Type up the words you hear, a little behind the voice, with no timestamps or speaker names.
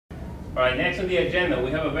All right, next on the agenda,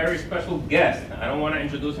 we have a very special guest. I don't want to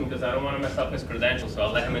introduce him because I don't want to mess up his credentials, so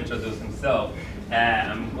I'll let him introduce himself.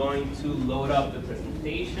 I'm going to load up the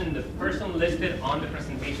presentation. The person listed on the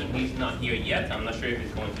presentation, he's not here yet. I'm not sure if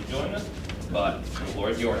he's going to join us, but the floor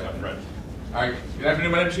is yours, my friend. All right, good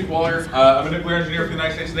afternoon, my name is Chief Waller. I'm a nuclear engineer for the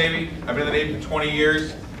United States Navy. I've been in the Navy for 20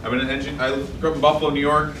 years. I grew up in Buffalo, New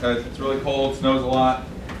York. It's really cold, snows a lot.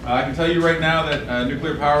 I can tell you right now that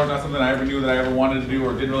nuclear power was not something I ever knew that I ever wanted to do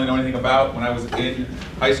or didn't really know anything about when I was in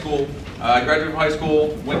high school. I graduated from high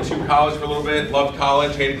school, went to college for a little bit, loved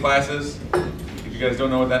college, hated classes. If you guys don't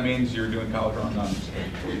know what that means, you're doing college wrong.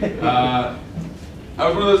 I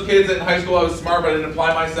was one of those kids that in high school I was smart, but I didn't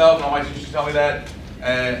apply myself, and all my teachers used to tell me that.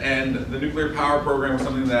 And the nuclear power program was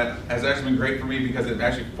something that has actually been great for me because it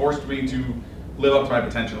actually forced me to live up to my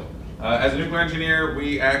potential. As a nuclear engineer,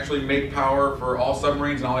 we actually make power for all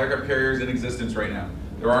submarines and all aircraft carriers in existence right now.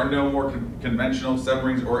 There are no more conventional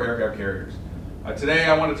submarines or aircraft carriers. Today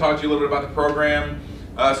I want to talk to you a little bit about the program.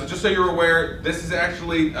 So just so you're aware, this is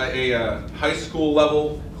actually a high school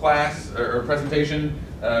level class or presentation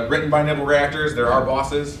written by Naval Reactors. They're our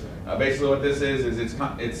bosses. Basically what this is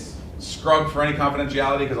it's scrubbed for any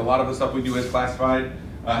confidentiality because a lot of the stuff we do is classified.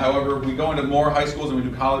 However, we go into more high schools than we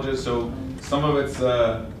do colleges, so some of it's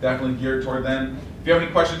definitely geared toward them. If you have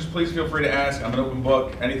any questions, please feel free to ask. I'm an open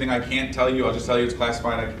book. Anything I can't tell you, I'll just tell you it's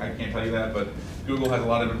classified. I can't tell you that, but Google has a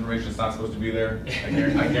lot of information that's not supposed to be there.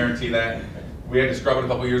 I guarantee that. We had to scrub it a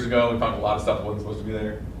couple years ago. We found a lot of stuff that wasn't supposed to be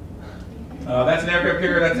there. That's an aircraft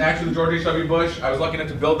carrier. That's actually the George H.W. Bush. I was lucky enough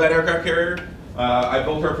to build that aircraft carrier. I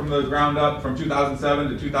built her from the ground up from 2007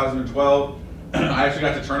 to 2012. I actually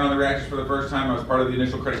got to turn on the reactors for the first time. I was part of the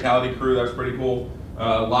initial criticality crew. That was pretty cool.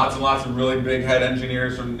 Lots and lots of really big head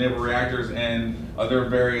engineers from Naval Reactors and other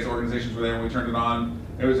various organizations were there when we turned it on.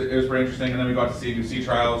 It was pretty interesting, and then we got to do sea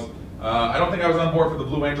trials. I don't think I was on board for the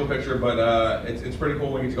Blue Angel picture, but it's pretty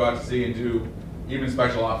cool when you get to go out to sea and do even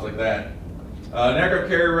special ops like that. An aircraft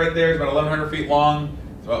carrier right there is about 1,100 feet long,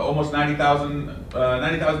 almost 90,000 to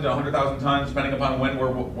 100,000 tons, depending upon when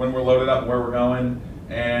we're loaded up and where we're going.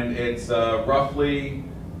 And it's roughly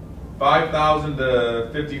 5,000 to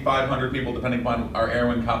 5,500 people, depending upon our air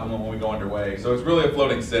wind complement when we go underway. So it's really a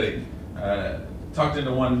floating city, tucked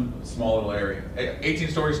into one small little area. 18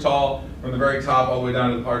 stories tall, from the very top all the way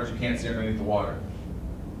down to the parts you can't see underneath the water.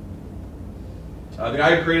 The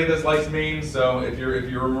guy who created this likes memes, so if you're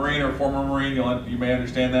a Marine or a former Marine, you may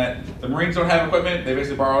understand that. The Marines don't have equipment; they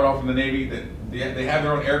basically borrow it all from the Navy. They have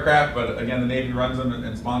their own aircraft, but again, the Navy runs them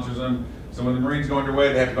and sponsors them. So when the Marines go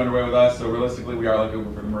underway, they have to go underway with us. So realistically, we are like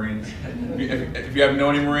Uber for the Marines. If you haven't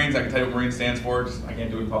known any Marines, I can tell you what Marine stands for. Just, I can't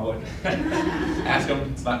do it in public. Ask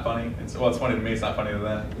them. It's not funny. It's funny to me. It's not funny to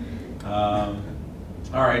them.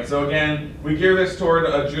 All right. So again, we gear this toward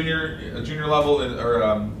a junior level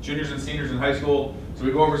or juniors and seniors in high school. So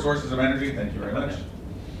we go over sources of energy. Thank you very much.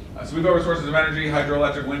 So we go over sources of energy: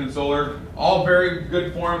 hydroelectric, wind, and solar. All very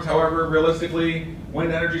good forms. However, realistically,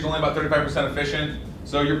 wind energy is only about 35% efficient.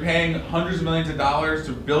 So you're paying hundreds of millions of dollars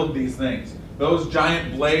to build these things. Those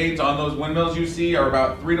giant blades on those windmills you see are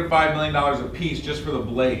about $3 to $5 million a piece just for the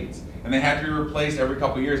blades. And they have to be replaced every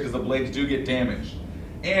couple of years because the blades do get damaged.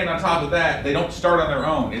 And on top of that, they don't start on their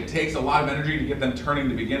own. It takes a lot of energy to get them turning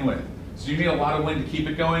to begin with. So you need a lot of wind to keep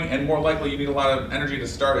it going, and more likely you need a lot of energy to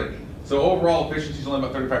start it. So overall efficiency is only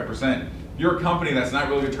about 35%. You're a company that's not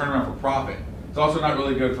really a turnaround for profit. It's also not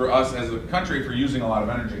really good for us as a country for using a lot of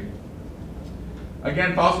energy.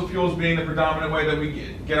 Again, fossil fuels being the predominant way that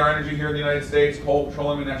we get our energy here in the United States: coal,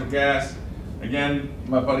 petroleum, and natural gas. Again,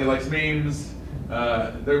 my buddy likes memes.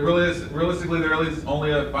 Realistically, there really is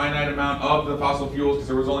only a finite amount of the fossil fuels because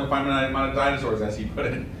there was only a finite amount of dinosaurs, as he put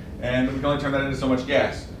it, and we can only turn that into so much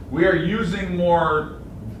gas. We are using more.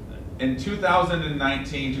 In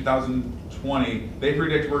 2019, 2020, they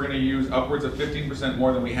predict we're going to use upwards of 15%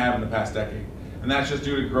 more than we have in the past decade. And that's just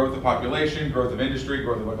due to growth of population, growth of industry,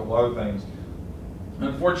 growth of a couple other things.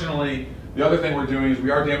 Unfortunately, the other thing we're doing is we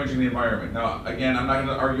are damaging the environment. Now, again, I'm not going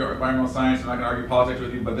to argue environmental science, I'm not going to argue politics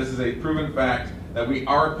with you, but this is a proven fact that we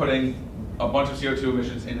are putting a bunch of CO2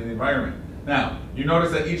 emissions into the environment. Now, you notice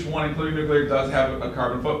that each one, including nuclear, does have a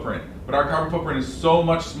carbon footprint. But our carbon footprint is so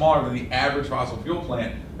much smaller than the average fossil fuel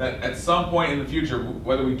plant that at some point in the future,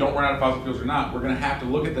 whether we don't run out of fossil fuels or not, we're going to have to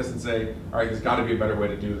look at this and say, all right, there's got to be a better way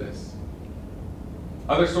to do this.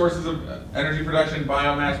 Other sources of energy production: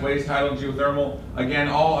 biomass, waste, tidal, and geothermal. Again,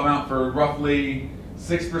 all amount for roughly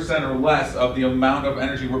 6% or less of the amount of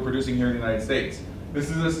energy we're producing here in the United States. This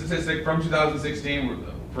is a statistic from 2016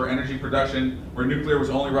 for energy production, where nuclear was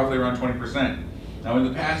only roughly around 20%. Now, in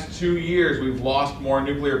the past 2 years, we've lost more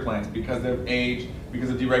nuclear plants because of age, because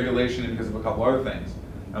of deregulation, and because of a couple other things.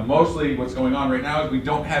 Now, mostly what's going on right now is we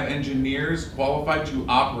don't have engineers qualified to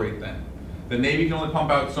operate them. The Navy can only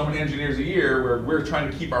pump out so many engineers a year, where we're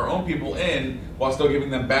trying to keep our own people in while still giving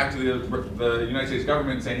them back to the United States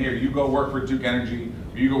government, saying, here, you go work for Duke Energy,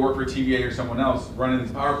 or you go work for TVA or someone else running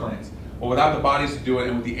these power plants. Well, without the bodies to do it,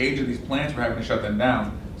 and with the age of these plants, we're having to shut them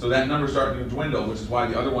down. So that number's starting to dwindle, which is why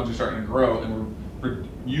the other ones are starting to grow, and we're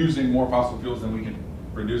using more fossil fuels than we can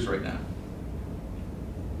produce right now.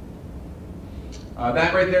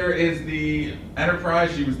 That right there is the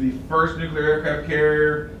Enterprise. She was the first nuclear aircraft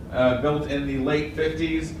carrier built in the late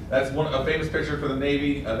 50s. That's a famous picture for the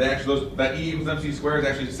Navy. That E equals MC squared is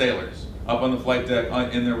actually sailors up on the flight deck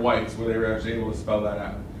in their whites, where they were actually able to spell that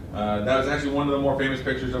out. That was actually one of the more famous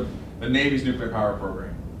pictures of the Navy's nuclear power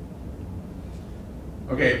program.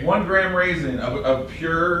 Okay, 1 gram raisin of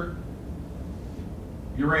pure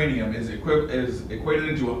uranium is equated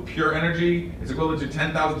into a pure energy. It's equivalent to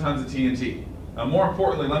 10,000 tons of TNT. More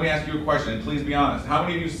importantly, let me ask you a question, and please be honest. How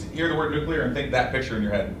many of you hear the word nuclear and think that picture in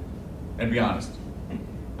your head? And be honest.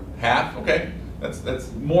 Half? Okay.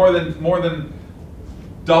 That's more than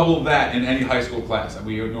double that in any high school class that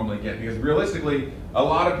we would normally get. Because realistically, a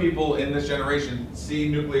lot of people in this generation see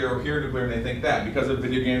nuclear or hear nuclear and they think that because of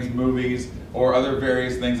video games, movies, or other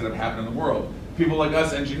various things that have happened in the world. People like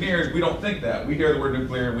us engineers, we don't think that. We hear the word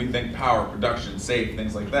nuclear and we think power, production, safe,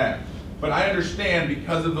 things like that. But I understand,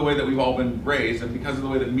 because of the way that we've all been raised and because of the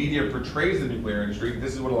way that media portrays the nuclear industry,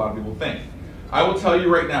 this is what a lot of people think. I will tell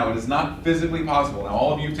you right now, it is not physically possible. Now,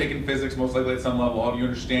 all of you have taken physics, most likely at some level. All of you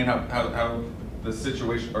understand how the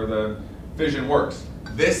situation or the fission works.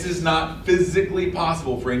 This is not physically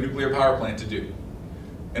possible for a nuclear power plant to do.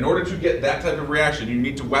 In order to get that type of reaction, you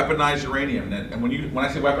need to weaponize uranium. And when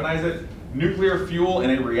I say weaponize it, nuclear fuel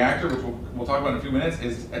in a reactor, which we'll talk about in a few minutes,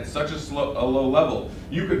 is at such a low level.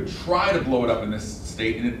 You could try to blow it up in this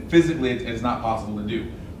state, and physically it is not possible to do.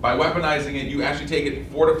 By weaponizing it, you actually take it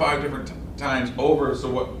 4 to 5 different times over, so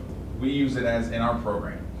what we use it as in our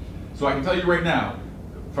program. So I can tell you right now,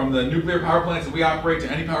 from the nuclear power plants that we operate to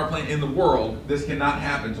any power plant in the world, this cannot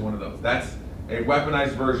happen to one of those. That's a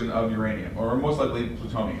weaponized version of uranium, or most likely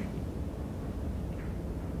plutonium.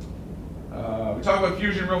 We talk about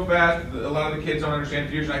fusion real fast. A lot of the kids don't understand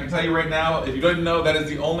fusion. I can tell you right now, if you didn't know, that is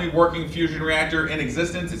the only working fusion reactor in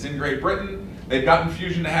existence. It's in Great Britain. They've gotten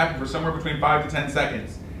fusion to happen for somewhere between 5 to 10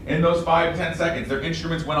 seconds. In those 5 to 10 seconds, their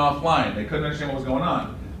instruments went offline. They couldn't understand what was going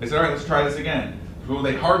on. They said, all right, let's try this again. So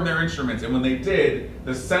they hardened their instruments, and when they did,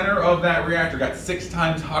 the center of that reactor got 6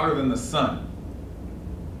 times hotter than the sun.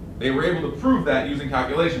 They were able to prove that using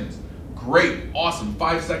calculations. Great, awesome,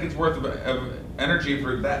 5 seconds worth of energy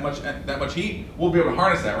for that much heat. We'll be able to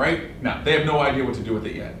harness that, right? No, they have no idea what to do with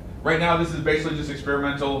it yet. Right now, this is basically just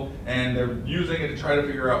experimental, and they're using it to try to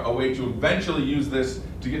figure out a way to eventually use this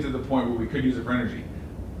to get to the point where we could use it for energy.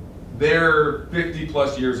 They're 50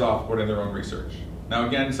 plus years off according to their own research. Now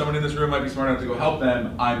again, someone in this room might be smart enough to go help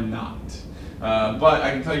them. I'm not. But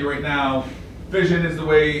I can tell you right now, fission is the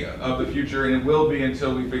way of the future, and it will be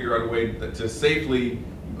until we figure out a way to safely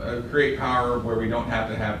create power where we don't have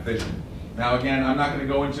to have fission. Now again, I'm not going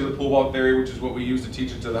to go into the pool ball theory, which is what we use to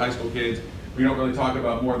teach it to the high school kids. We don't really talk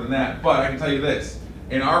about more than that. But I can tell you this.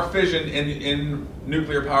 In our fission in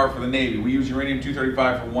nuclear power for the Navy, we use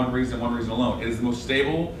uranium-235 for one reason alone. It is the most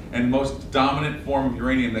stable and most dominant form of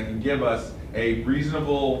uranium that can give us a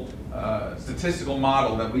reasonable statistical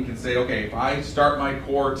model that we can say, okay, if I start my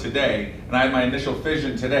core today and I have my initial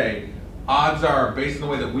fission today, odds are, based on the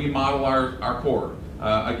way that we model our core,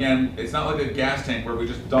 again, it's not like a gas tank where we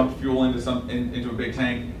just dump fuel into a big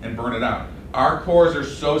tank and burn it out. Our cores are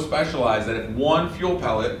so specialized that if one fuel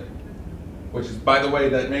pellet, which is, by the way,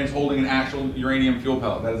 that man's holding an actual uranium fuel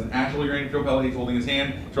pellet. That is an actual uranium fuel pellet he's holding in his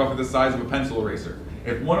hand. It's roughly the size of a pencil eraser.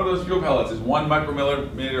 If one of those fuel pellets is 1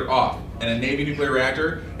 micromillimeter off in a Navy nuclear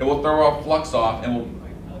reactor, it will throw our flux off and will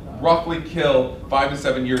roughly kill 5 to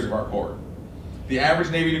 7 years of our core. The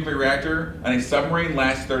average Navy nuclear reactor on a submarine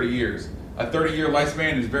lasts 30 years. A 30-year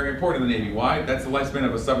lifespan is very important in the Navy. Why? That's the lifespan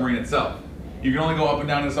of a submarine itself. You can only go up and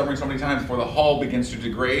down in a submarine so many times before the hull begins to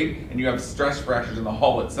degrade and you have stress fractures in the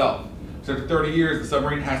hull itself. So after 30 years, the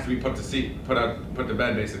submarine has to be put to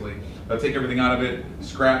bed, basically. They'll take everything out of it,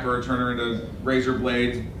 scrap her, turn her into razor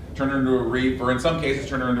blades, turn her into a reef, or in some cases,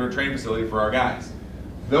 turn her into a training facility for our guys.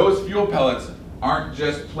 Those fuel pellets aren't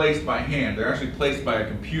just placed by hand. They're actually placed by a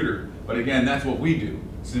computer. But again, that's what we do.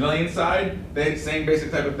 Civilian side, they have the same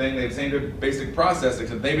basic type of thing. They have the same basic process,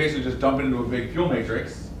 except they basically just dump it into a big fuel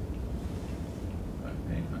matrix.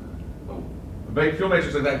 A big fuel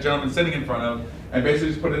matrix that gentleman's sitting in front of, and basically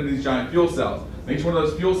just put it into these giant fuel cells. And each one of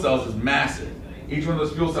those fuel cells is massive. Each one of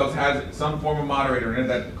those fuel cells has some form of moderator in it.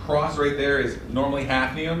 That cross right there is normally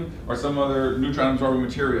hafnium or some other neutron absorbing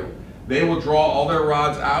material. They will draw all their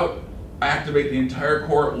rods out, activate the entire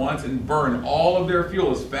core at once, and burn all of their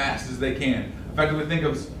fuel as fast as they can. Effectively, think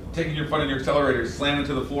of taking your foot on your accelerator, slamming it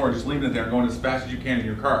to the floor, and just leaving it there and going as fast as you can in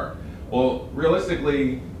your car. Well,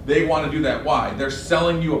 realistically, they want to do that. Why? They're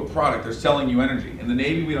selling you a product. They're selling you energy. In the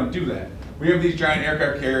Navy, we don't do that. We have these giant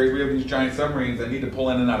aircraft carriers. We have these giant submarines that need to pull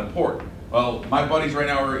in and out of port. Well, my buddies right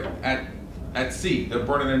now are at sea. They're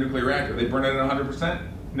burning their nuclear reactor. They burn it at 100%?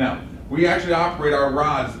 No. We actually operate our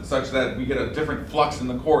rods such that we get a different flux in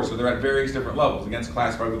the core, so they're at various different levels. Again, it's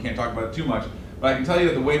classified, we can't talk about it too much. But I can tell you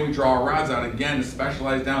that the way we draw our rods out, again, is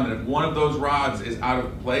specialized down that if one of those rods is out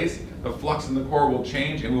of place, the flux in the core will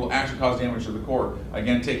change and will actually cause damage to the core,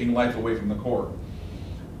 again, taking life away from the core.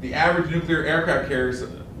 The average nuclear aircraft carrier's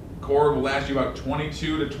core will last you about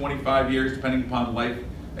 22 to 25 years, depending upon life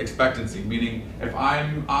expectancy, meaning if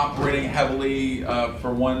I'm operating heavily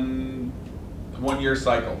for one year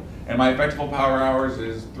cycle, and my effective power hours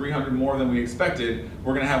is 300 more than we expected,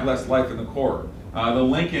 we're going to have less life in the core. The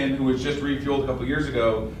Lincoln, who was just refueled a couple years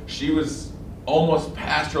ago, she was almost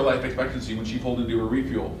past her life expectancy when she pulled into her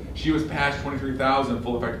refuel. She was past 23,000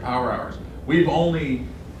 full effective power hours. We've only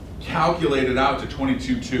calculated out to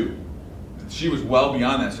 22.2. She was well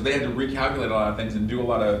beyond that, so they had to recalculate a lot of things and do a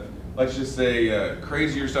lot of, let's just say,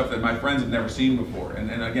 crazier stuff that my friends have never seen before.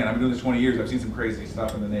 And again, I've been doing this 20 years, I've seen some crazy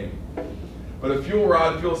stuff in the Navy. But a fuel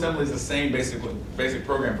rod, fuel assembly is the same basic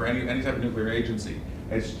program for any type of nuclear agency.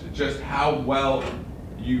 It's just how well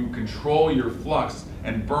you control your flux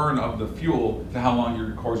and burn of the fuel to how long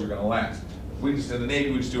your cores are going to last. We just, in the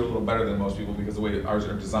Navy, we just do it a little better than most people because of the way ours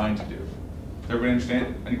are designed to do. Does everybody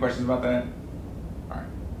understand? Any questions about that? All right.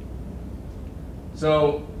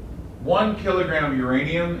 So 1 kilogram of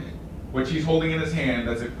uranium, which he's holding in his hand,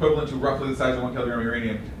 that's equivalent to roughly the size of 1 kilogram of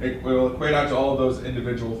uranium, it will equate out to all of those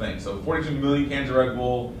individual things. So 42 million cans of Red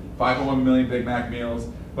Bull, 5.1 million Big Mac meals,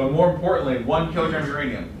 but more importantly, 1 kilogram of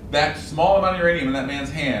uranium. That small amount of uranium in that man's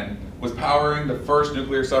hand was powering the first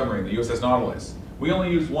nuclear submarine, the USS Nautilus. We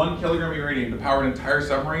only used 1 kilogram of uranium to power an entire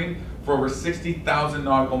submarine for over 60,000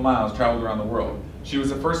 nautical miles traveled around the world. She was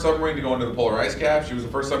the first submarine to go into the polar ice caps. She was the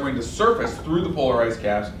first submarine to surface through the polar ice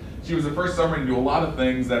caps. She was the first submarine to do a lot of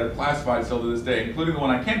things that are classified still to this day, including the one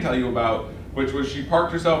I can tell you about, which was she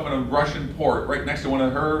parked herself in a Russian port right next to one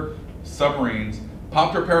of her submarines,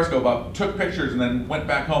 popped her periscope up, took pictures, and then went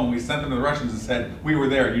back home. We sent them to the Russians and said, we were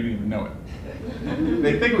there, you didn't even know it.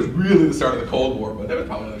 They think it was really the start of the Cold War, but there was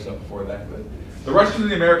probably other stuff before that. But the Russians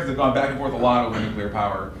and the Americans have gone back and forth a lot over nuclear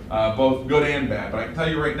power, both good and bad. But I can tell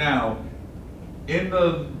you right now, in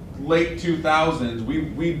the late 2000s,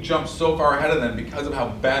 we jumped so far ahead of them because of how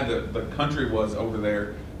bad the country was over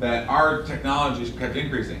there that our technologies kept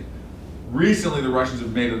increasing. Recently, the Russians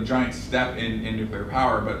have made a giant step in nuclear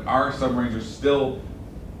power, but our submarines are still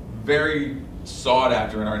very sought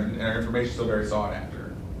after, and our information is still very sought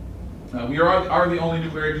after. We are the only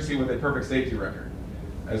nuclear agency with a perfect safety record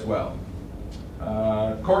as well.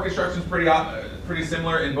 Core construction is pretty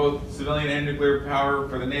similar in both civilian and nuclear power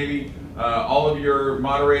for the Navy. All of your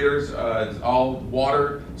moderators is all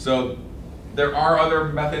water, so there are other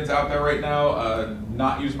methods out there right now,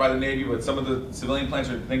 not used by the Navy, but some of the civilian plants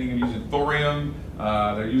are thinking of using thorium,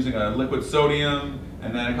 they're using a liquid sodium,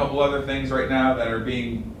 and then a couple other things right now that are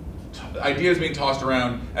ideas being tossed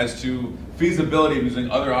around as to feasibility of using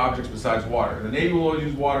other objects besides water. The Navy will always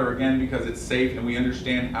use water, again, because it's safe and we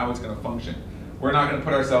understand how it's going to function. We're not going to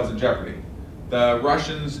put ourselves in jeopardy. The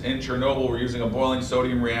Russians in Chernobyl were using a boiling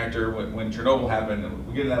sodium reactor when Chernobyl happened, and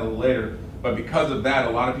we'll get into that a little later. But because of that, a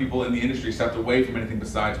lot of people in the industry stepped away from anything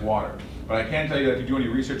besides water. But I can tell you that if you do any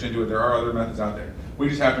research into it, there are other methods out there. We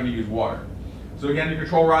just happen to use water. So again, your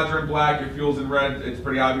control rods are in black, your fuel's in red. It's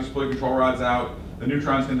pretty obvious to pull your control rods out. The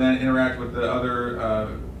neutrons can then interact with the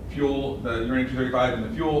other fuel, the uranium-235 and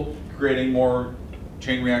the fuel, creating more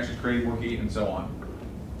chain reactions, creating more heat, and so on.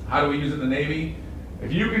 How do we use it in the Navy?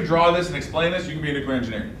 If you can draw this and explain this, you can be a nuclear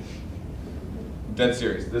engineer. Dead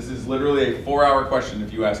serious. This is literally a 4-hour question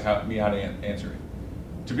if you ask me how to answer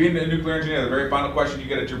it. To be a nuclear engineer, the very final question you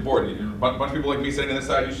get at your board, a bunch of people like me sitting on this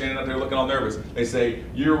side, you standing up there looking all nervous. They say,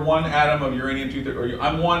 you're 1 atom of uranium-235, or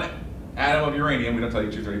I'm 1 atom of uranium. We don't tell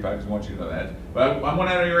you 235 because we want you to know that. But I'm 1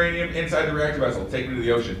 atom of uranium inside the reactor vessel. Take me to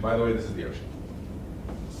the ocean. By the way, this is the ocean.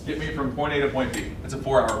 Get me from point A to point B. It's a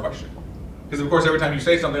 4-hour question. Because of course, every time you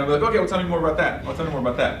say something, I'll be like, okay, well, tell me more about that. Well, tell me more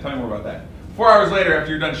about that. Tell me more about that. 4 hours later,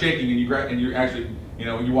 after you're done shaking and you actually,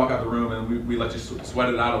 you walk out the room and we let you sweat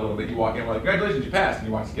it out a little bit. You walk in, we're like, congratulations, you passed. And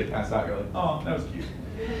you watch the kid pass out. You're like, oh, that was cute.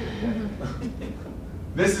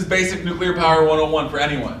 This is basic nuclear power 101 for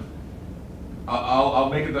anyone. I'll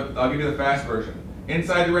give you the fast version.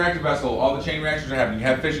 Inside the reactor vessel, all the chain reactions are happening. You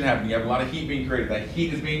have fission happening. You have a lot of heat being created. That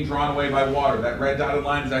heat is being drawn away by water. That red dotted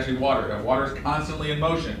line is actually water. That water is constantly in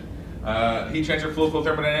motion. Heat transfer, fluid flow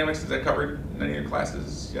thermodynamics, is that covered in any of your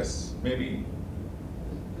classes? Yes, maybe?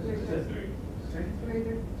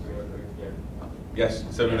 Yes,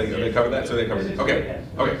 so they covered that? So they covered it. Okay,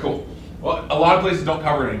 okay, cool. Well, a lot of places don't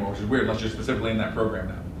cover it anymore, which is weird unless you're specifically in that program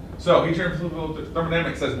now. So heat transfer, fluid flow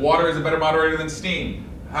thermodynamics says water is a better moderator than steam.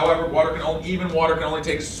 However, even water can only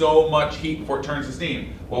take so much heat before it turns to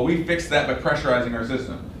steam. Well, we fixed that by pressurizing our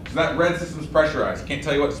system. So that red system is pressurized. Can't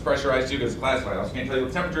tell you what it's pressurized to because it's classified. I also can't tell you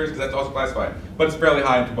what the temperature is because that's also classified. But it's fairly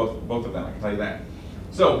high into both of them, I can tell you that.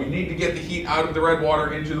 So we need to get the heat out of the red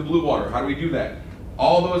water into the blue water. How do we do that?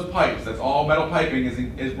 All those pipes, that's all metal piping,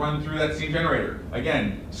 is run through that steam generator.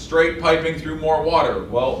 Again, straight piping through more water.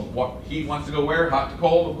 Well, heat wants to go where? Hot to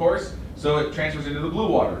cold, of course. So it transfers into the blue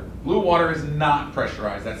water. Blue water is not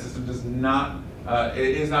pressurized. That system does not, it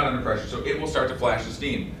is not under pressure, so it will start to flash the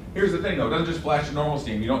steam. Here's the thing though, it doesn't just flash the normal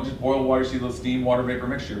steam. You don't just boil water, see a little steam, water vapor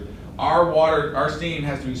mixture. Our steam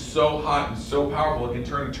has to be so hot and so powerful it can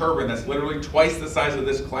turn a turbine that's literally twice the size of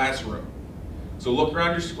this classroom. So look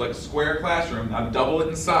around your square classroom, now double it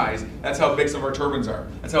in size. That's how big some of our turbines are.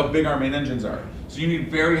 That's how big our main engines are. So you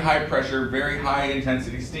need very high pressure, very high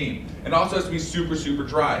intensity steam. It also has to be super, super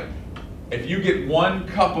dry. If you get 1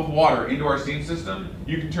 cup of water into our steam system,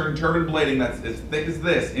 you can turn turbine blading that's as thick as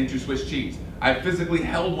this into Swiss cheese. I physically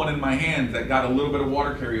held one in my hands that got a little bit of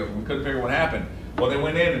water carryover. We couldn't figure out what happened. Well, they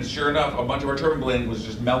went in and sure enough, a bunch of our turbine blading was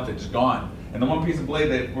just melted, just gone. And the one piece of blade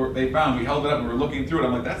they found, we held it up and we were looking through it.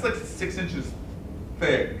 I'm like, that's like 6 inches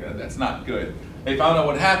thick. That's not good. They found out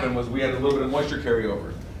what happened was we had a little bit of moisture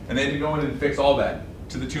carryover. And they had to go in and fix all that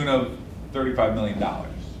to the tune of $35 million.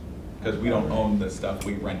 Because we don't own the stuff,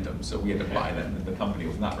 we rent them, so we had to buy them, and the company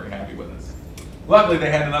was not very happy with us. Luckily, they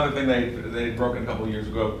had another thing they had broken a couple of years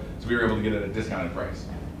ago, so we were able to get it at a discounted price.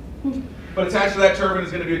 But attached to that turbine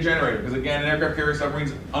is going to be a generator, because again, an aircraft carrier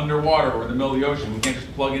submarine's underwater or in the middle of the ocean. We can't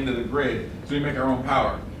just plug into the grid, so we make our own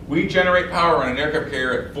power. We generate power on an aircraft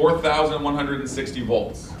carrier at 4,160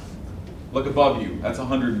 volts. Look above you, that's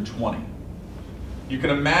 120. You can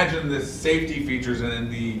imagine the safety features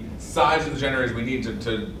and the size of the generators we need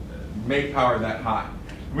to make power that high.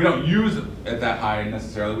 We don't use it at that high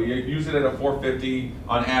necessarily. We use it at a 450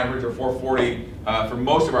 on average or 440 for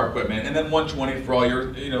most of our equipment, and then 120 for all your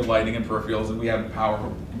lighting and peripherals, and we have power for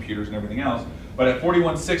computers and everything else. But at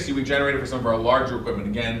 4160, we generate it for some of our larger equipment.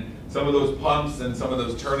 Again, some of those pumps and some of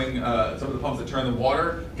those some of the pumps that turn the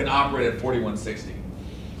water can operate at 4160.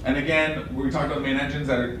 And again, we talked about the main engines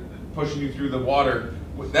that are pushing you through the water.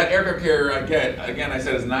 That aircraft carrier I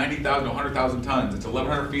said, is 90,000 to 100,000 tons. It's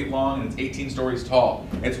 1,100 feet long and it's 18 stories tall.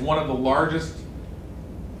 It's one of the largest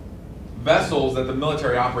vessels that the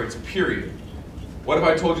military operates, period. What if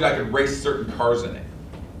I told you I could race certain cars in it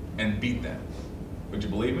and beat them? Would you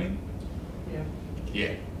believe me? Yeah.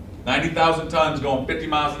 Yeah. 90,000 tons going 50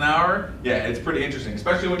 miles an hour, yeah, it's pretty interesting,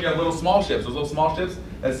 especially when you have little small ships. Those little small ships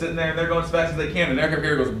that's sitting there and they're going as fast as they can, and the aircraft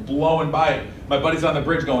carrier goes blowing by it. My buddy's on the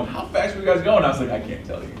bridge going, how fast were you guys going? I was like, I can't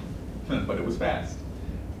tell you, but it was fast.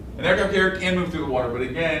 An aircraft carrier can move through the water, but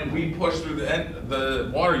again, we push through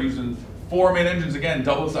the water using 4 main engines, again,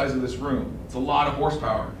 double the size of this room. It's a lot of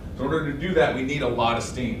horsepower. So in order to do that, we need a lot of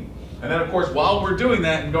steam. And then of course, while we're doing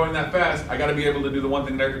that and going that fast, I gotta be able to do the one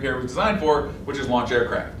thing the aircraft carrier was designed for, which is launch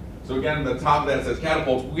aircraft. So again, the top of that says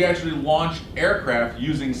catapults. We actually launch aircraft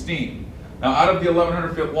using steam. Now, out of the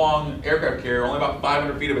 1,100 foot long aircraft carrier, only about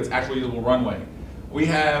 500 feet of it's actually usable runway. We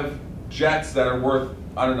have jets that are worth,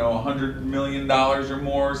 I don't know, $100 million or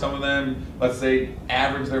more, some of them. Let's say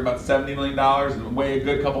average, they're about $70 million and weigh a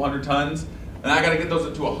good couple hundred tons. And I gotta get those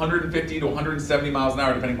up to 150 to 170 miles an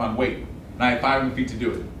hour, depending upon weight. And I have 500 feet to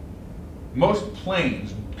do it. Most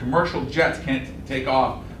planes, commercial jets, can't take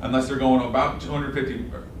off unless they're going about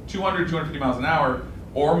 250 miles an hour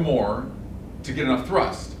or more to get enough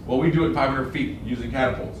thrust. Well, we do it 500 feet using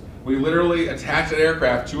catapults. We literally attach that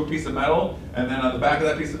aircraft to a piece of metal, and then on the back of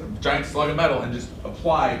that piece of giant slug of metal, and just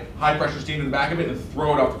apply high pressure steam to the back of it and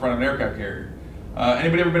throw it off the front of an aircraft carrier.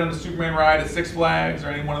 Anybody ever been on the Superman ride at Six Flags or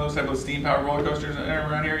any one of those type of steam powered roller coasters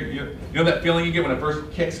around here? You know that feeling you get when it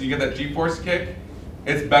first kicks and you get that G-force kick?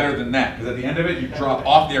 It's better than that, because at the end of it, you drop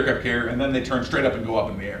off the aircraft carrier and then they turn straight up and go up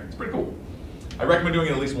in the air. It's pretty cool. I recommend doing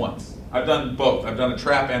it at least once. I've done both. I've done a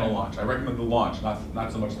trap and a launch. I recommend the launch,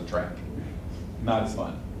 not so much the trap. Not as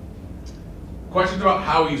fun. Questions about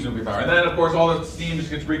how we use nuclear power. And then, of course, all the steam just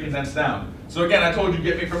gets recondensed down. So again, I told you,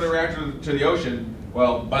 get me from the reactor to the ocean.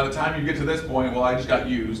 Well, by the time you get to this point, well, I just got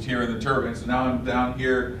used here in the turbine, so now I'm down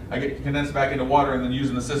here, I get condensed back into water and then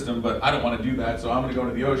using the system, but I don't want to do that, so I'm going to go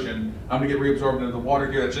into the ocean. I'm going to get reabsorbed into the water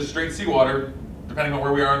here. That's just straight seawater, depending on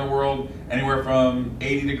where we are in the world, anywhere from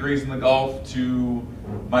 80 degrees in the Gulf to,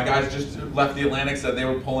 my guys just left the Atlantic, said they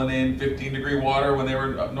were pulling in 15-degree water when they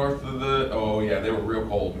were up north of the, oh yeah, they were real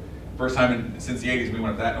cold. First time since the 80s we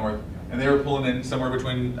went up that north, and they were pulling in somewhere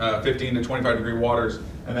between 15 to 25-degree waters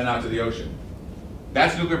and then out to the ocean.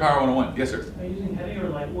 That's nuclear power 101. Yes, sir? Are you using heavy or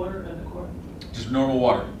light water at the core? Just normal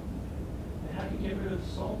water. And how do you get rid of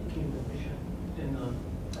the salt accumulation in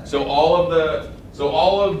the... So all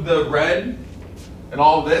of the red and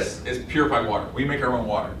all of this is purified water. We make our own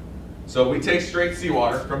water. So we take straight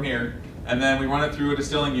seawater from here, and then we run it through a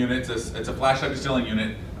distilling unit. It's a flashlight distilling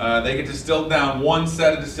unit. They get distilled down one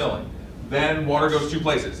set of distilling. Then water goes two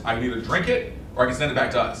places. I can either drink it, or I can send it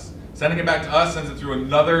back to us. Sending it back to us sends it through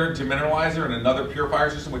another demineralizer and another purifier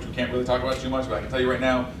system, which we can't really talk about too much, but I can tell you right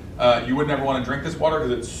now, you would never want to drink this water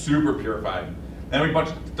because it's super purified. Then we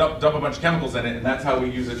dump a bunch of chemicals in it, and that's how we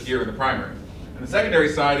use it here in the primary. And the secondary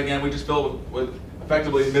side, again, we just fill it with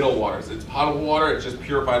effectively middle waters. It's potable water, it's just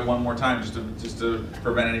purified one more time just to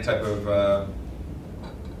prevent any type of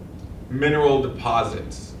mineral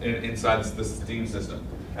deposits inside the steam system.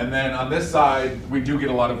 And then on this side, we do get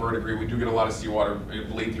a lot of verdigris, we do get a lot of seawater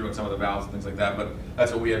bleed through in some of the valves and things like that, but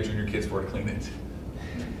that's what we have junior kids for, to clean it.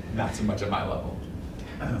 Not so much at my level.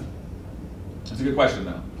 That's a good question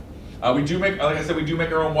though. We do make, like I said, we do make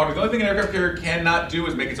our own water. The only thing an aircraft carrier cannot do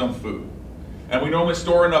is make its own food. And we normally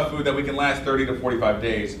store enough food that we can last 30 to 45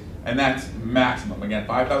 days, and that's maximum. Again,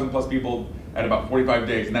 5,000 plus people at about 45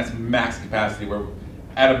 days, and that's max capacity, where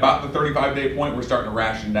at about the 35-day point, we're starting to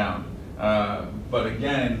ration down. But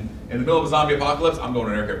again, in the middle of a zombie apocalypse, I'm going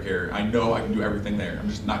to an aircraft carrier. I know I can do everything there. I'm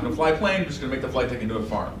just not going to fly a plane, I'm just going to make the flight take into a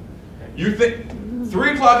farm. You think,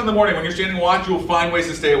 3 o'clock in the morning when you're standing watch, you'll find ways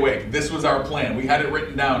to stay awake. This was our plan. We had it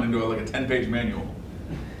written down into like a 10-page manual.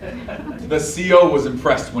 The CO was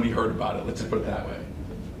impressed when he heard about it, let's just put it that way.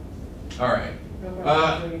 All right.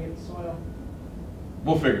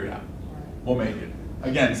 We'll figure it out. We'll make it.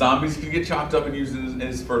 Again, zombies can get chopped up and used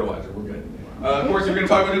as fertilizer. We're good. Of course, if you're going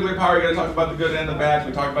to talk about nuclear power, you got to talk about the good and the bad. So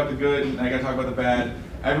we talked about the good, and I got to talk about the bad.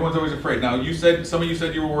 Everyone's always afraid. Now, some of you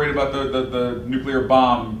said you were worried about the nuclear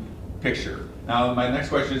bomb picture. Now, my next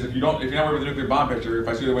question is, if you're not worried about the nuclear bomb picture, if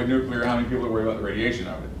I see the word nuclear, how many people are worried about the radiation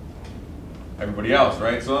of it? Everybody else,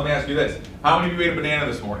 right? So let me ask you this: how many of you ate a banana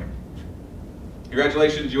this morning?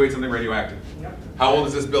 Congratulations, you ate something radioactive. Yep. How old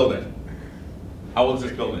is this building? How old is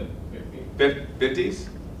this building? 50s?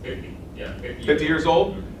 50, yeah. 50 years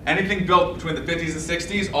old? Anything built between the 50s and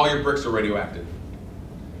 60s, all your bricks are radioactive.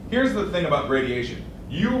 Here's the thing about radiation.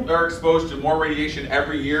 You are exposed to more radiation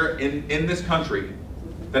every year in this country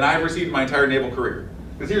than I've received in my entire naval career.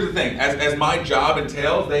 Because here's the thing, as my job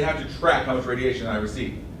entails, they have to track how much radiation I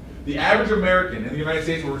receive. The average American in the United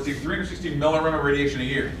States will receive 360 milliroem of radiation a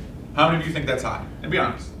year. How many of you think that's high? And be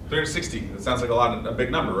honest, 360, that sounds like a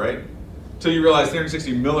big number, right? Until you realize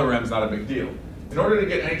 360 millirem is not a big deal. In order to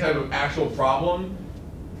get any type of actual problem,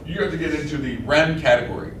 you have to get into the REM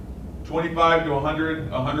category. 25 to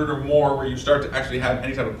 100, 100 or more, where you start to actually have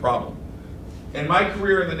any type of problem. In my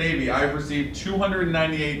career in the Navy, I've received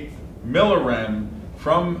 298 millirem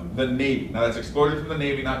from the Navy. Now that's exposure from the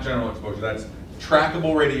Navy, not general exposure. That's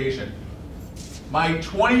trackable radiation. My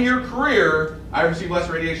 20-year career, I received less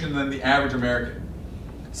radiation than the average American.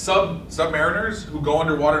 Submariners who go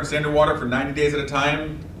underwater and stay underwater for 90 days at a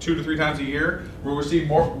time, 2 to 3 times a year, will receive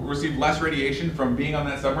less radiation from being on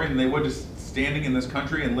that submarine than they would just standing in this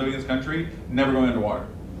country and living in this country, never going underwater.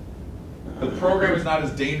 The program is not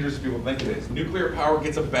as dangerous as people think it is. Nuclear power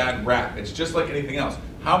gets a bad rap. It's just like anything else.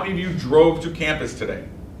 How many of you drove to campus today?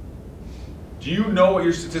 Do you know what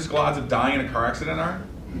your statistical odds of dying in a car accident are?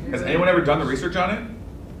 Has anyone ever done the research on it?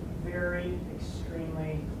 Very,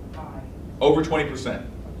 extremely high. Over 20%.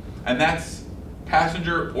 And that's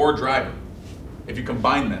passenger or driver, if you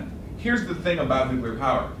combine them. Here's the thing about nuclear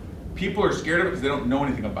power. People are scared of it because they don't know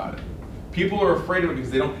anything about it. People are afraid of it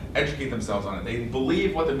because they don't educate themselves on it. They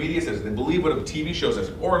believe what the media says. They believe what a TV show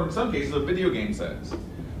says, or in some cases, a video game says.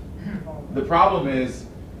 The problem is,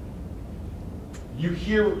 you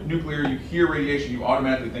hear nuclear, you hear radiation, you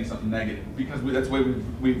automatically think something negative, because that's the way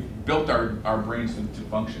we've built our brains to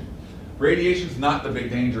function. Radiation's not the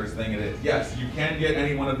big dangerous thing it is. Yes, you can get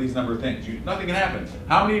any one of these number of things. Nothing can happen.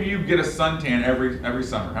 How many of you get a suntan every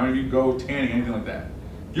summer? How many of you go tanning, anything like that?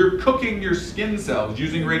 You're cooking your skin cells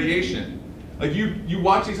using radiation. Like you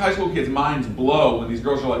watch these high school kids' minds blow when these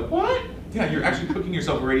girls are like, what? Yeah, you're actually cooking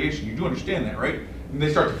yourself with radiation. You do understand that, right? And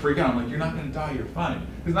they start to freak out. I'm like, you're not gonna die, you're fine.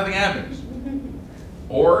 Because nothing happens.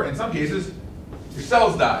 Or in some cases, your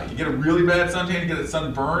cells die. You get a really bad suntan, you get a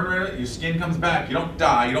sunburn, right? Your skin comes back. You don't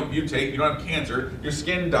die, you don't mutate, you don't have cancer. Your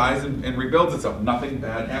skin dies and rebuilds itself. Nothing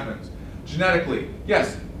bad happens. Genetically,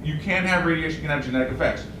 yes, you can have radiation, can have genetic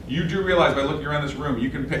effects. You do realize by looking around this room, you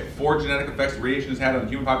can pick 4 genetic effects radiation has had on the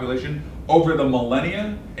human population over the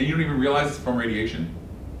millennia, and you don't even realize it's from radiation.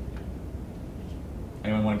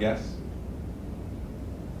 Anyone want to guess?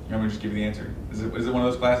 You want me to just give you the answer? Is it one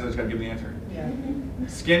of those classes I just got to give the answer? Yeah.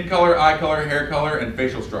 Skin color, eye color, hair color, and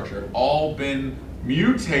facial structure have all been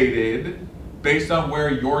mutated based on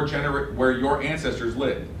where your ancestors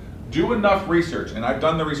lived. Do enough research, and I've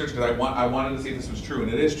done the research because I wanted to see if this was true,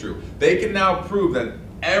 and it is true. They can now prove that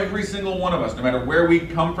every single one of us, no matter where we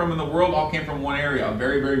come from in the world, all came from one area a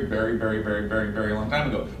very, very, very, very, very, very, very long time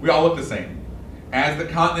ago. We all look the same. As the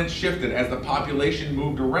continent shifted, as the population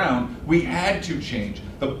moved around, we had to change.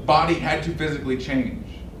 The body had to physically change.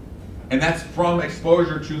 And that's from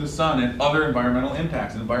exposure to the sun and other environmental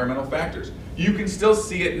impacts and environmental factors. You can still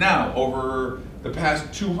see it now. Over the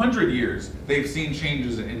past 200 years, they've seen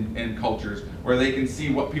changes in cultures where they can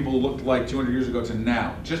see what people looked like 200 years ago to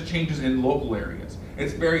now. Just changes in local areas.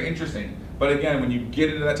 It's very interesting. But again, when you get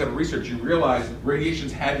into that type of research, you realize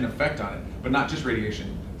radiation's had an effect on it. But not just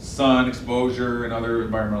radiation. Sun, exposure, and other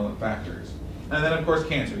environmental factors. And then of course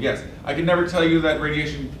cancer. Yes, I can never tell you that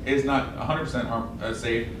radiation is not 100%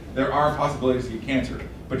 safe. There are possibilities to get cancer.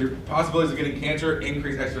 But your possibilities of getting cancer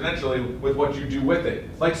increase exponentially with what you do with it.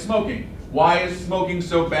 Like smoking. Why is smoking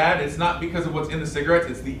so bad? It's not because of what's in the cigarettes,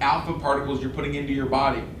 it's the alpha particles you're putting into your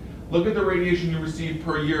body. Look at the radiation you receive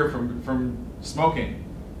per year from smoking.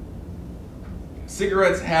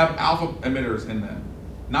 Cigarettes have alpha emitters in them.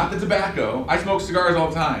 Not the tobacco. I smoke cigars all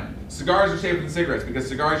the time. Cigars are safer than cigarettes because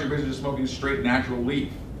cigars you're basically just smoking straight natural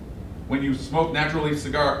leaf. When you smoke natural leaf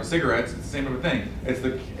cigarettes, it's the same type of thing. It's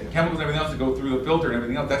the chemicals and everything else that go through the filter and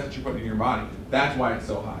everything else. That's what you're putting in your body. That's why it's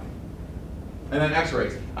so high. And then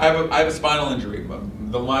X-rays. I have a spinal injury.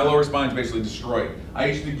 My lower spine is basically destroyed. I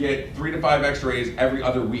used to get 3 to 5 X-rays every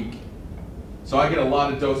other week. So I get a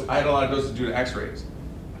lot of dose. I had a lot of doses due to X-rays.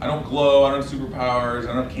 I don't glow, I don't have superpowers,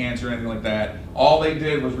 I don't have cancer or anything like that. All they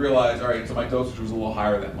did was realize, all right, so my dosage was a little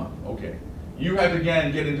higher that month. Okay. You have to,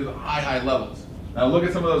 again, get into the high levels. Now look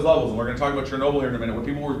at some of those levels, and we're going to talk about Chernobyl here in a minute, where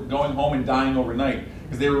people were going home and dying overnight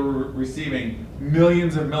because they were receiving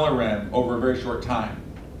millions of millirem over a very short time.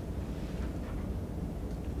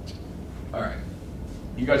 All right.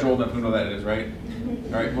 You guys are old enough to know what that is, right?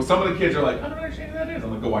 All right. Well, some of the kids are like, I don't understand what that is.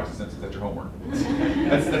 I'm like, go watch The Simpsons. That's your homework.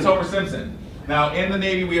 That's Homer Simpson. Now, in the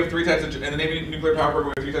Navy, we have 3 types of, in the Navy nuclear power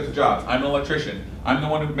program, we have 3 types of jobs. I'm an electrician. I'm the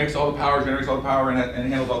one who makes all the power, generates all the power, and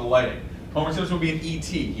handles all the lighting. Homer Simpson will be an ET.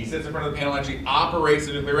 He sits in front of the panel and actually operates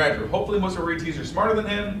the nuclear reactor. Hopefully most of our ETs are smarter than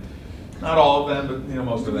him. Not all of them, but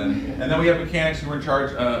most of them. And then we have mechanics who are in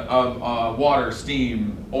charge of water,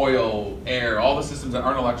 steam, oil, air, all the systems that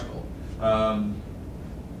aren't electrical. Yeah.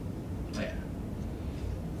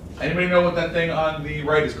 Anybody know what that thing on the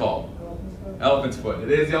right is called? Elephant's foot.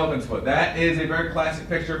 It is the elephant's foot. That is a very classic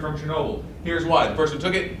picture from Chernobyl. Here's why. The person who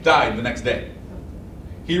took it died the next day.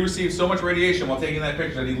 He received so much radiation while taking that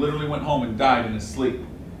picture that he literally went home and died in his sleep.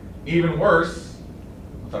 Even worse,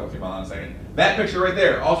 I'll talk with you about that in a second. That picture right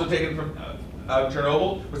there, also taken from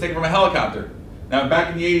Chernobyl, was taken from a helicopter. Now,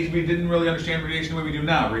 back in the 80s, we didn't really understand radiation the way we do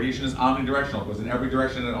now. Radiation is omnidirectional. It goes in every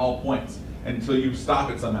direction at all points until you stop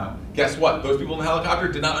it somehow. Guess what? Those people in the helicopter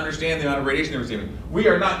did not understand the amount of radiation they were receiving. We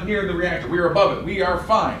are not near the reactor. We are above it. We are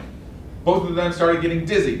fine. Both of them started getting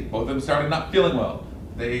dizzy. Both of them started not feeling well.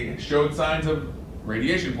 They showed signs of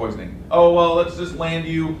radiation poisoning. Oh, well, let's just land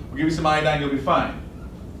you. We'll give you some iodine. You'll be fine.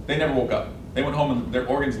 They never woke up. They went home and their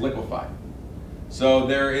organs liquefied. So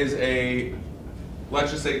there is a, let's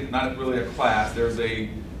just say, not really a class, there's a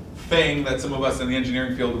thing that some of us in the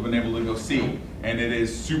engineering field have been able to go see. And it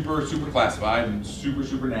is super, super classified and super,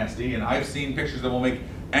 super nasty. And I've seen pictures that will make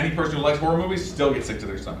any person who likes horror movies still get sick to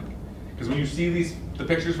their stomach. Because when you see the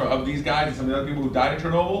pictures of these guys and some of the other people who died in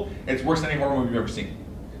Chernobyl, it's worse than any horror movie you've ever seen.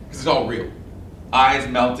 Because it's all real. Eyes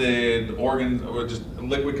melted, organs, or just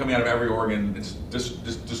liquid coming out of every organ. It's just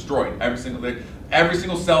destroyed. Every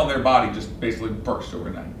single cell in their body just basically burst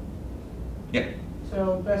overnight. Yeah.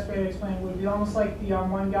 So best way to explain it would be almost like the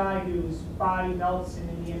one guy whose body melts in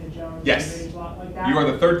Indiana Jones. Yes. Like that. You are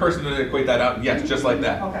the third person to equate that out. Yes, just like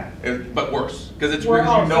that. Okay. But worse, because it's real.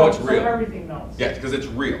 You know it's real. So everything melts. Yes, because it's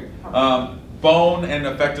real. Okay. Bone and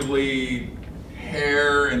effectively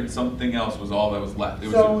hair and something else was all that was left.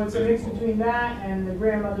 It's a mix between that and the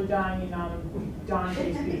grandmother dying in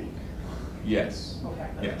Dante's Peak. Yes. Okay.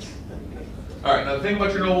 Yes. All right. Now the thing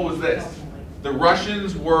about Chernobyl was this: the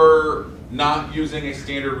Russians were not using a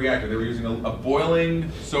standard reactor. They were using a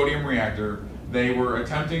boiling sodium reactor. They were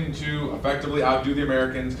attempting to effectively outdo the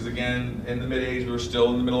Americans, because again, in the mid-80s, we were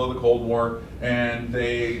still in the middle of the Cold War, and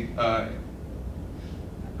they, how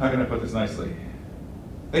can I put this nicely?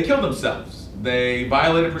 They killed themselves. They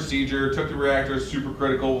violated procedure, took the reactor as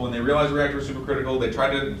supercritical. When they realized the reactor was supercritical, they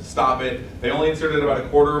tried to stop it. They only inserted about a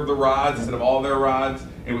quarter of the rods instead of all their rods.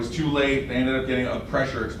 It was too late. They ended up getting a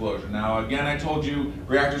pressure explosion. Now, again, I told you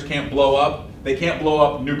reactors can't blow up. They can't blow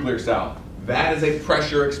up nuclear style. That is a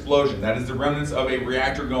pressure explosion. That is the remnants of a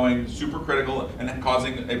reactor going supercritical and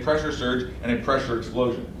causing a pressure surge and a pressure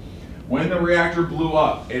explosion. When the reactor blew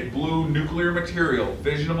up, it blew nuclear material,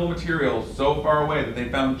 fissionable material, so far away that they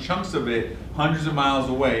found chunks of it hundreds of miles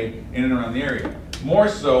away in and around the area. More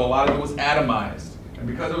so, a lot of it was atomized. And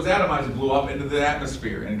because it was atomized, it blew up into the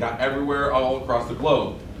atmosphere and got everywhere all across the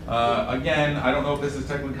globe. Again, I don't know if this is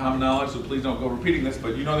technically common knowledge, so please don't go repeating this,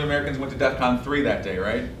 but you know the Americans went to DEFCON 3 that day,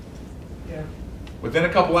 right? Yeah. Within a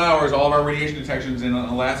couple hours, all of our radiation detections in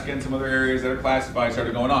Alaska and some other areas that are classified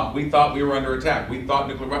started going off. We thought we were under attack. We thought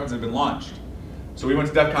nuclear weapons had been launched. So we went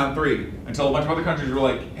to DEFCON 3 until a bunch of other countries were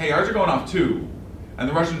like, hey, ours are going off too. And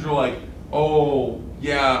the Russians were like, oh,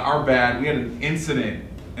 yeah, our bad. We had an incident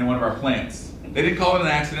in one of our plants. They didn't call it an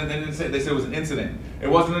accident. They said it was an incident. It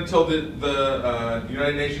wasn't until the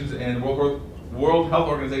United Nations and World Health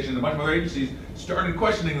Organization and a bunch of other agencies started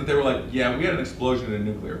questioning that they were like, yeah, we had an explosion in a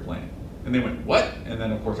nuclear plant. And they went, what? And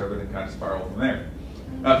then, of course, everything kind of spiraled from there.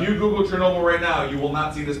 If you Google Chernobyl right now, you will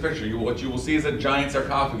not see this picture. What you will see is a giant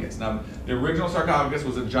sarcophagus. Now, the original sarcophagus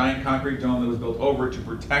was a giant concrete dome that was built over to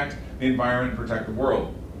protect the environment and protect the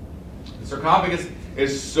world. The sarcophagus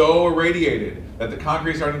is so irradiated that the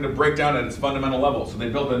concrete is starting to break down at its fundamental level. So they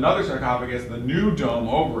built another sarcophagus, the new dome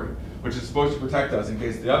over it, which is supposed to protect us in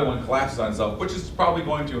case the other one collapses on itself, which is probably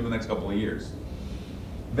going to in the next couple of years.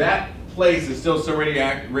 That place is still so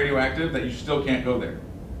radioactive that you still can't go there.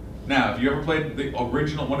 Now, if you ever played one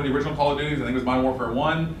of the original Call of Duties, I think it was Modern Warfare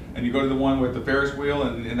 1, and you go to the one with the Ferris wheel,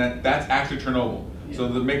 and that's actually Chernobyl. Yeah. So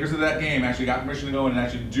the makers of that game actually got permission to go in and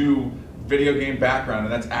actually do video game background,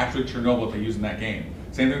 and that's actually Chernobyl that they use in that game.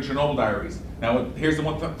 Same thing with Chernobyl Diaries. Now, here's the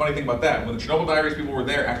one funny thing about that. When the Chernobyl Diaries people were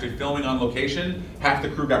there actually filming on location, half the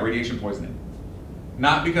crew got radiation poisoning.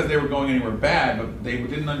 Not because they were going anywhere bad, but they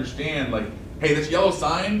didn't understand, like, hey, this yellow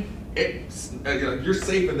sign, you're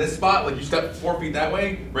safe in this spot, like you step 4 feet that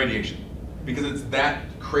way, radiation. Because it's that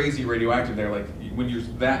crazy radioactive there, like when you're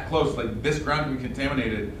that close, like this ground can be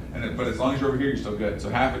contaminated, but as long as you're over here, you're still good. So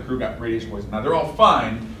half the crew got radiation poisoning. Now they're all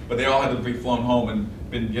fine, but they all had to be flown home and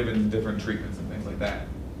been given different treatments and things like that.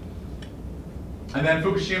 And then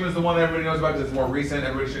Fukushima is the one that everybody knows about because it's more recent,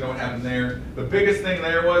 everybody should know what happened there. The biggest thing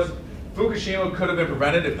there was, Fukushima could have been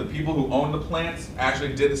prevented if the people who owned the plants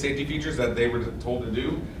actually did the safety features that they were told to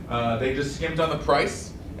do. They just skimped on the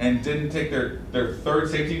price and didn't take their third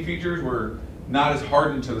safety features were not as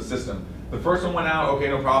hardened to the system. The first one went out, okay,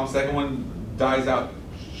 no problem. Second one dies out,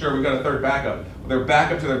 sure, we've got a third backup. Their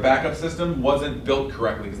backup to their backup system wasn't built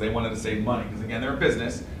correctly because they wanted to save money. Because again, they're a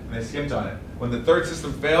business and they skimped on it. When the third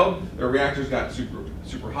system failed, their reactors got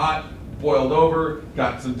super hot, boiled over,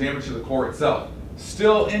 got some damage to the core itself.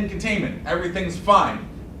 Still in containment, everything's fine.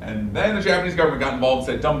 And then the Japanese government got involved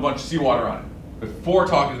and said, dump a bunch of seawater on it. Before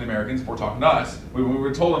talking to the Americans, before talking to us, we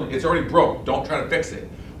were told them, it's already broke, don't try to fix it.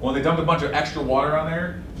 When they dumped a bunch of extra water on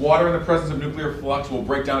there, water in the presence of nuclear flux will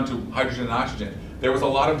break down to hydrogen and oxygen. There was a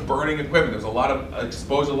lot of burning equipment, there was a lot of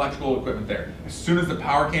exposed electrical equipment there. As soon as the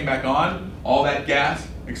power came back on, all that gas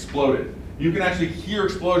exploded. You can actually hear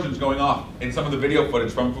explosions going off in some of the video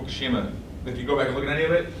footage from Fukushima. If you go back and look at any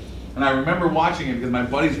of it, and I remember watching it because my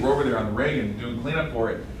buddies were over there on the Reagan doing cleanup for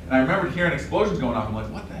it. And I remember hearing explosions going off. I'm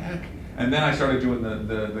like, what the heck? And then I started doing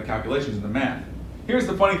the calculations and the math. Here's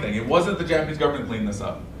the funny thing. It wasn't the Japanese government cleaning this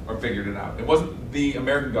up or figured it out. It wasn't the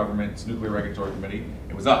American government's Nuclear Regulatory Committee.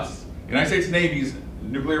 It was us. The United States Navy's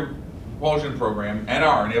Nuclear Propulsion Program and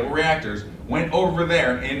our naval reactors went over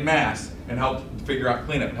there en masse and helped figure out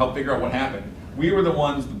cleanup and helped figure out what happened. We were the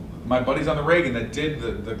ones, my buddies on the Reagan, that did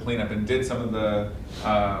the cleanup and did some of the,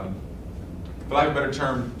 for lack of a better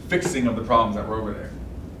term, fixing of the problems that were over there.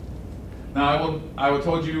 Now, I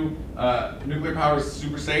told you nuclear power is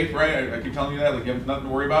super safe, right? I keep telling you that, like you have nothing to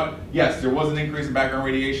worry about. Yes, there was an increase in background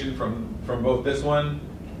radiation from both this one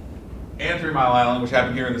and 3 Mile Island, which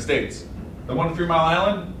happened here in the States. The one at 3 Mile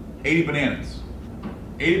Island, 80 bananas.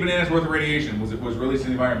 80 bananas worth of radiation was released in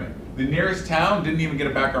the environment. The nearest town didn't even get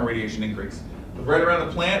a background radiation increase. Right around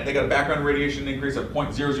the plant, they got a background radiation increase of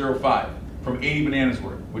 0.005 from 80 bananas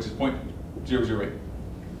worth, which is 0.008.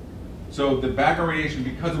 So the background radiation,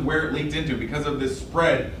 because of where it leaked into, because of this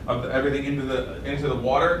spread of everything into the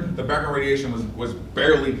water, the background radiation was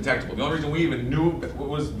barely detectable. The only reason we even knew it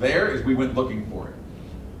was there is we went looking for it.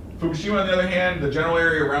 Fukushima, on the other hand, the general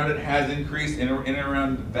area around it has increased in and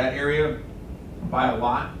around that area by a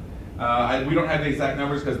lot. We don't have the exact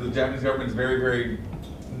numbers because the Japanese government is very, very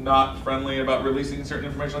not friendly about releasing certain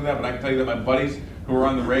information like that, but I can tell you that my buddies who are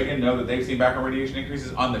on the Reagan know that they've seen background radiation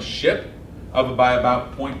increases on the ship by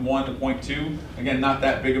about 0.1 to 0.2. Again, not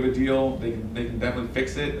that big of a deal. They can definitely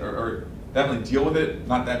fix it or definitely deal with it.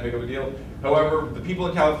 Not that big of a deal. However, the people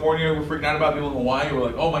in California were freaking out about, people in Hawaii were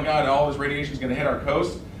like, oh my God, all this radiation is going to hit our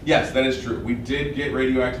coast. Yes, that is true. We did get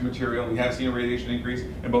radioactive material. We have seen a radiation increase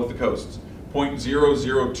in both the coasts.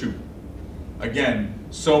 0.002. Again,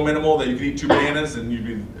 so minimal that you could eat 2 bananas and you'd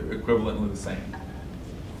be equivalently the same.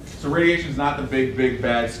 So radiation is not the big, big,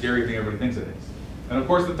 bad, scary thing everybody thinks it is. And of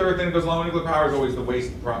course, the third thing that goes along with nuclear power is always the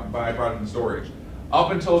waste byproduct and storage.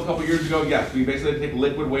 Up until a couple years ago, yes, we basically take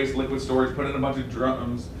liquid waste, liquid storage, put it in a bunch of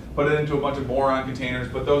drums, put it into a bunch of boron containers,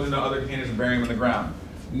 put those into other containers and bury them in the ground.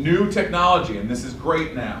 New technology, and this is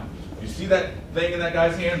great now. You see that thing in that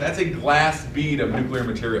guy's hand? That's a glass bead of nuclear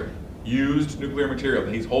material, used nuclear material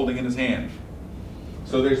that he's holding in his hand.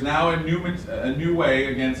 So there's now a new way,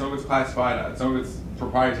 again, some of it's classified, some of it's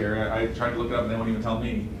proprietary. I tried to look it up and they won't even tell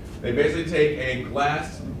me. They basically take a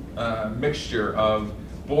glass mixture of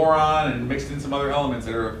boron and mixed in some other elements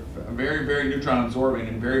that are very, very neutron absorbing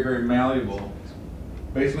and very, very malleable.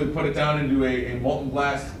 Basically put it down into a molten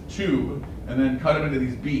glass tube and then cut them into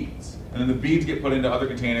these beads. And then the beads get put into other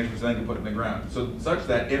containers which then get put in the ground. So such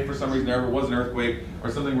that if for some reason there ever was an earthquake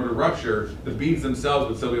or something were to rupture, the beads themselves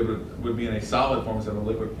would still be able to, would be in a solid form instead of a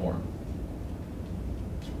liquid form.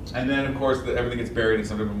 And then of course everything gets buried in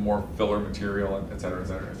some of a more filler material, et cetera, et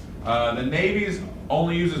cetera. The Navy's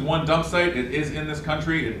only uses one dump site. It is in this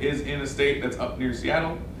country. It is in a state that's up near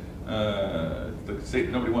Seattle. The state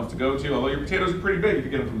that nobody wants to go to, although your potatoes are pretty big if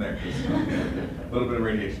you get them from there. A little bit of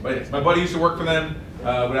radiation. But yes, my buddy used to work for them,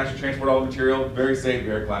 would actually transport all the material. Very safe,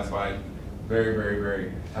 very classified, very, very,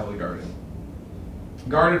 very heavily guarded.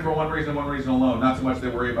 Guarded for one reason alone. Not so much they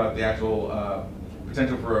worry about the actual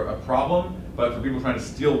potential for a problem, but for people trying to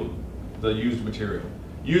steal the used material.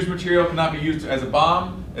 Used material cannot be used as a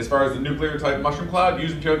bomb. As far as the nuclear type mushroom cloud,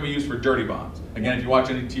 used material can be used for dirty bombs. Again, if you watch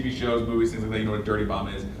any TV shows, movies, things like that, you know what a dirty bomb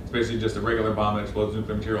is. It's basically just a regular bomb that explodes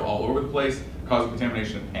nuclear material all over the place, causing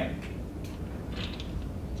contamination and panic.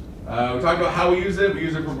 We talked about how we use it. We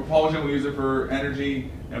use it for propulsion, we use it for energy,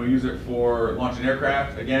 and we use it for launching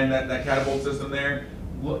aircraft. Again, that catapult system there,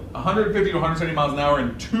 150 to 170 miles an hour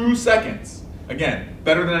in 2 seconds. Again,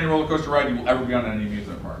 better than any roller coaster ride you will ever be on in any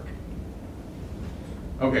amusement park.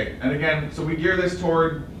 Okay, and again, so we gear this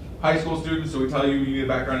toward high school students, so we tell you you need a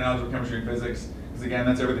background in algebra, chemistry, and physics, because again,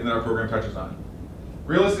 that's everything that our program touches on.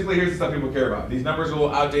 Realistically, here's the stuff people care about. These numbers are a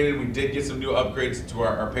little outdated. We did get some new upgrades to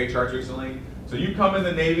our pay charts recently. So you come in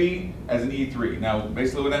the Navy as an E3. Now,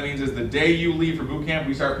 basically what that means is the day you leave for boot camp,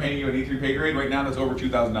 we start paying you an E3 pay grade. Right now, that's over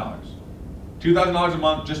 $2,000. $2,000 a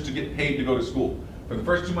month just to get paid to go to school. For the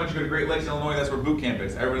first 2 months, you go to Great Lakes, Illinois, that's where boot camp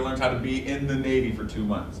is. Everybody learns how to be in the Navy for 2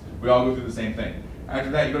 months. We all go through the same thing. After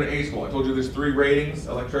that, you go to A school. I told you there's 3 ratings: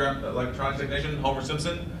 electronics technician, Homer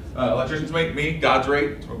Simpson, electrician's mate, me, God's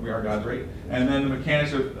rate, we are God's rate, and then the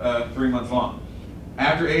mechanics are 3 months long.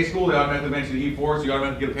 After A school, they automatically advance you to E4, so you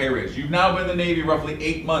automatically get a pay raise. You've now been in the Navy roughly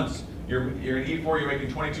 8 months. You're in E4, you're making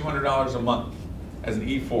 $2,200 a month as an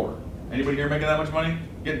E4. Anybody here making that much money?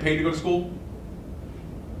 Getting paid to go to school?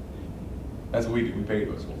 That's what we do, we pay to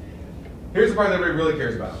go to school. Here's the part that everybody really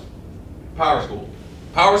cares about. Power School.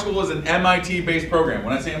 Power School is an MIT-based program.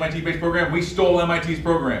 When I say MIT-based program, we stole MIT's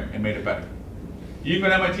program and made it better. You can go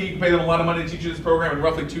to MIT, you can pay them a lot of money to teach you this program in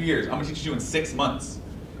roughly 2 years. I'm going to teach you in 6 months.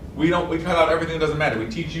 We cut out everything that doesn't matter. We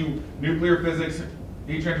teach you nuclear physics,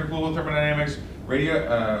 heat transfer fluid thermodynamics,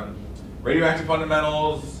 radioactive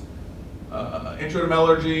fundamentals, intro to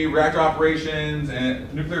metallurgy, reactor operations,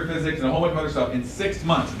 and nuclear physics, and a whole bunch of other stuff in 6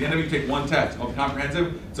 months. At the end of it, you take one test called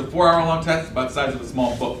comprehensive. It's a 4-hour-long test. It's about the size of a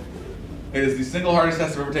small book. It is the single hardest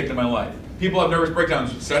test I've ever taken in my life. People have nervous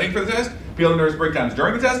breakdowns studying for the test. People have nervous breakdowns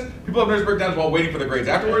during the test. People have nervous breakdowns while waiting for the grades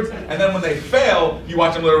afterwards. And then when they fail, you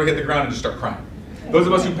watch them literally hit the ground and just start crying. Those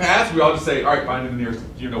of us who pass, we all just say, all right, find in the nearest,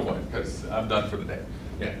 you know what, because I'm done for the day.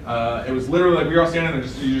 Yeah, it was literally like we were all standing there,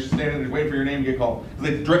 you're just standing there waiting for your name to get called.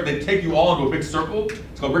 They take you all into a big circle.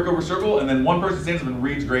 It's called Rickover Circle, and then one person stands up and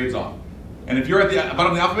reads grades off. And if you're at the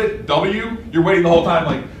bottom of the alphabet, W, you're waiting the whole time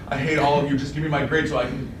like, I hate all of you, just give me my grade so I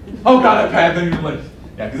can, oh God, I passed, then you're like,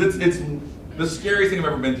 yeah, because it's the scariest thing I've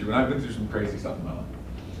ever been through, and I've been through some crazy stuff in my life.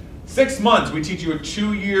 6 months, we teach you a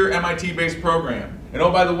 2-year MIT-based program. And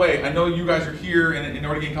oh, by the way, I know you guys are here in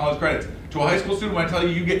order to gain college credits. To a high school student, when I tell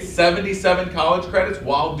you you get 77 college credits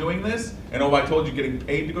while doing this, and oh, I told you getting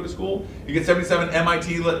paid to go to school, you get 77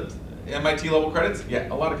 MIT level credits.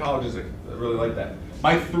 Yeah, a lot of colleges really like that.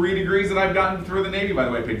 My 3 degrees that I've gotten through the Navy, by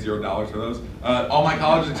the way, I paid $0 for those. All my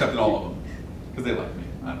colleges accepted all of them because they like me.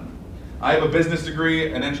 I don't know. I have a business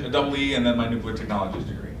degree, a double E, and then my nuclear technologies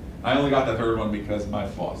degree. I only got that third one because my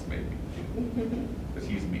boss made me, because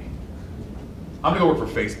he's me. I'm gonna go work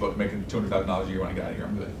for Facebook, making $200,000 a year when I get out of here.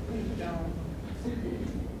 I'm good.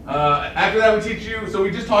 After that, we teach you. So we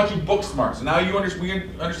just taught you book smart. So now you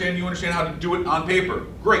understand how to do it on paper.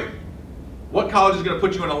 Great. What college is going to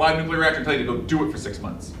put you in a live nuclear reactor and tell you to go do it for 6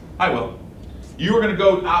 months? I will. You are going to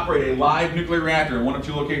go operate a live nuclear reactor in one of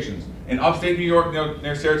 2 locations. In upstate New York,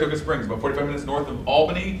 near Saratoga Springs, about 45 minutes north of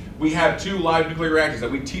Albany, we have 2 live nuclear reactors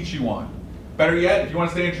that we teach you on. Better yet, if you want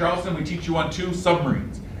to stay in Charleston, we teach you on 2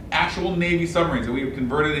 submarines. Actual Navy submarines that we have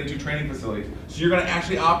converted into training facilities. So you're going to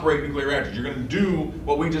actually operate nuclear reactors. You're going to do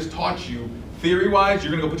what we just taught you. Theory-wise,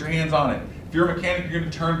 you're going to go put your hands on it. If you're a mechanic, you're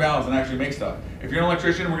going to turn valves and actually make stuff. If you're an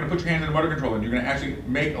electrician, we're going to put your hands in a motor controller and you're going to actually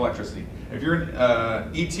make electricity. If you're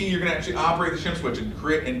an ET, you're going to actually operate the shim switch and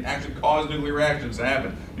create and actually cause nuclear reactions to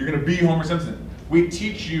happen. You're going to be Homer Simpson. We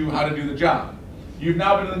teach you how to do the job. You've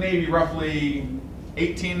now been in the Navy roughly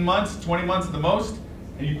 18 months, 20 months at the most,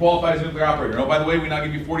 and you qualify as a nuclear operator. Oh, by the way, we now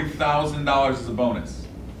give you $40,000 as a bonus.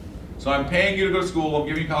 So I'm paying you to go to school, I'm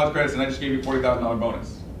giving you college credits, and I just gave you a $40,000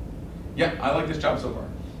 bonus. Yeah, I like this job so far.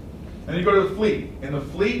 And then you go to the fleet. In the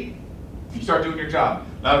fleet, you start doing your job.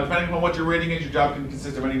 Now, depending upon what your rating is, your job can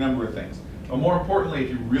consist of any number of things. But more importantly, if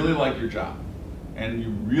you really like your job, and you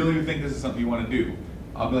really think this is something you want to do,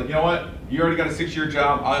 I'll be like, you know what? You already got a 6-year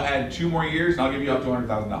job. I'll add 2 more years, and I'll give you up to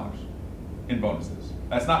 $100,000 in bonuses.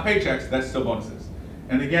 That's not paychecks, that's still bonuses.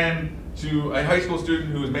 And again, to a high school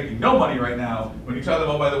student who is making no money right now, when you tell them,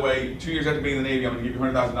 oh, by the way, 2 years after being in the Navy, I'm going to give you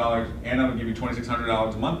 $100,000, and I'm going to give you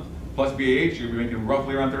 $2,600 a month, plus BAH, you're going to be making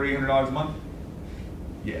roughly around $3,800 a month.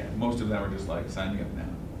 Yeah, most of them are just like, sign me up now.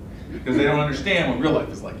 Because they don't understand what real life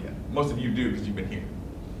is like yet. Most of you do, because you've been here.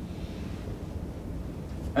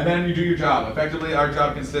 And then you do your job. Effectively, our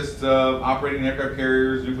job consists of operating aircraft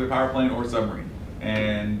carriers, nuclear power plant, or submarine.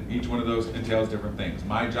 And each one of those entails different things.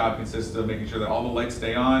 My job consists of making sure that all the lights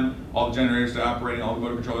stay on, all the generators stay operating, all the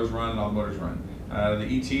motor controllers run, and all the motors run. The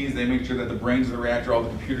ETs, they make sure that the brains of the reactor, all the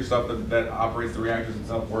computer stuff that operates the reactors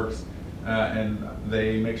itself works. And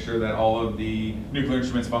they make sure that all of the nuclear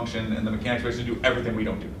instruments function, and the mechanics basically do everything we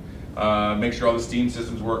don't do. Make sure all the steam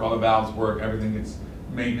systems work, all the valves work, everything gets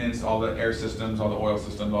maintenance, all the air systems, all the oil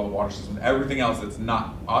systems, all the water systems, everything else that's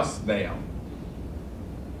not us, they own.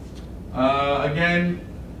 Again,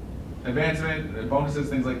 advancement, bonuses,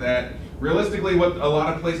 things like that. Realistically, what a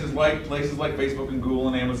lot of places like Facebook and Google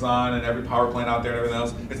and Amazon and every power plant out there and everything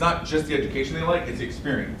else, it's not just the education they like, it's the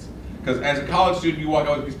experience. Because as a college student, you walk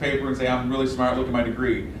out with a piece of paper and say, I'm really smart, look at my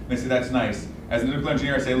degree. And they say, that's nice. As a nuclear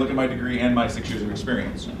engineer, I say, look at my degree and my 6 years of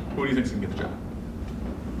experience. Who do you think is going to get the job?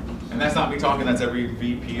 And that's not me talking, that's every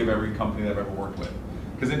VP of every company that I've ever worked with.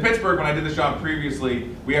 Because in Pittsburgh, when I did this job previously,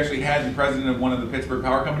 we actually had the president of one of the Pittsburgh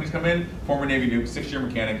power companies come in, former Navy nuke, 6-year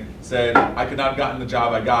mechanic, said, I could not have gotten the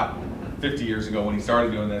job I got 50 years ago when he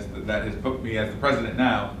started doing this, that has booked me as the president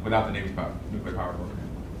now without the Navy's nuclear power program.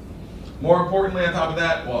 More importantly, on top of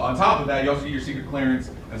that, you also get your secret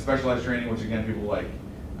clearance and specialized training, which again, people like,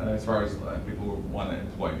 as far as people who want to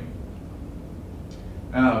employ me.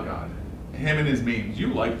 Oh God, him and his memes.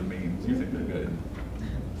 You like the memes, you think they're good.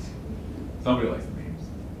 Somebody likes the memes.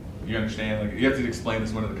 You understand, like, you have to explain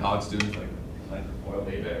this one to the college students, like, well,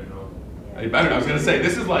 they better know. They better, I was gonna say,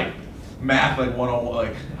 this is like math, like 101,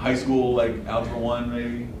 like high school, like algebra 1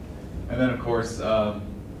 maybe. And then of course,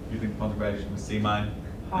 you think Punter Badge should see mine?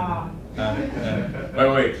 Wait,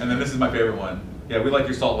 and then this is my favorite one. Yeah, we like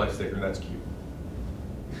your Salt Life sticker, that's cute.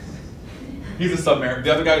 He's a submariner.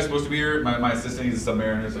 The other guy who's supposed to be here, my assistant, he's a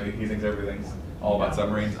submariner, so he thinks everything's all about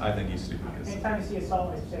submarines. I think he's stupid. Anytime you see a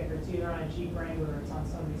Salt Life sticker, it's either on a Jeep Wrangler or it's on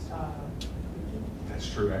somebody's Tahoe.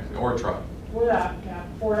 That's true, actually, or a truck. Or that, yeah.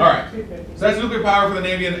 All right, so that's nuclear power for the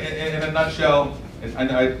Navy in a nutshell.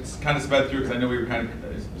 I kind of sped through because I know we were kind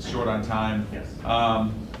of short on time. Yes.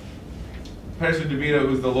 Pedersen DeVito,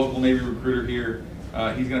 who's the local Navy recruiter here,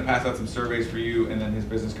 he's going to pass out some surveys for you and then his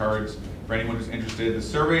business cards for anyone who's interested. The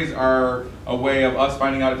surveys are a way of us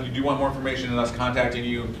finding out if you do want more information and us contacting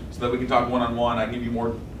you so that we can talk one-on-one. I can give you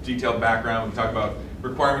more detailed background. We can talk about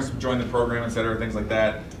requirements to join the program, et cetera, things like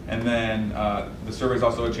that. And then the survey is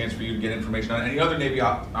also a chance for you to get information on any other Navy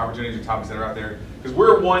opportunities or topics that are out there. Because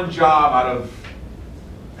we're one job out of,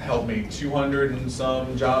 help me, 200 and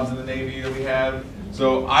some jobs in the Navy that we have.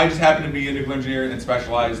 So I just happen to be a nuclear engineer and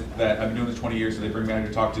specialized that I've been doing this 20 years, so they bring me out here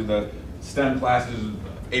to talk to the STEM classes,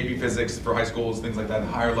 AP physics for high schools, things like that, the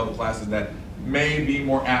higher level classes that may be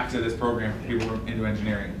more apt to this program for people who are into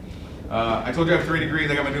engineering. I told you I have 3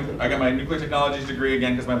 degrees. I got my nuclear technologies degree,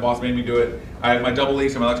 again, because my boss made me do it. I have my double E,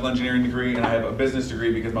 so my electrical engineering degree, and I have a business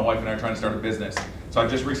degree because my wife and I are trying to start a business. So I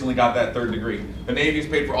just recently got that 3rd degree. The Navy's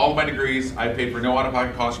paid for all of my degrees. I paid for no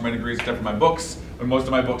out-of-pocket costs for my degrees except for my books, but most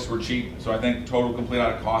of my books were cheap. So I think total complete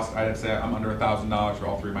out of cost, I'd say I'm under $1,000 for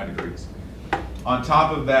all 3 of my degrees. On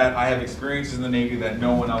top of that, I have experiences in the Navy that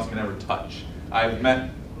no one else can ever touch. I've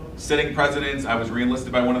met sitting presidents. I was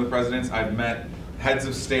re-enlisted by one of the presidents. I've met heads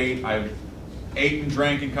of state. I've ate and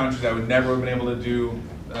drank in countries I would never have been able to do,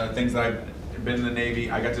 things that I've been in the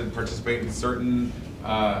Navy. I got to participate in certain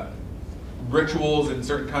rituals in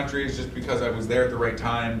certain countries just because I was there at the right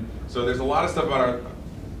time. So there's a lot of stuff about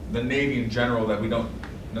the Navy in general that we don't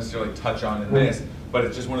necessarily touch on in this, but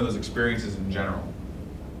it's just one of those experiences in general.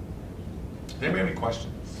 Does anybody have any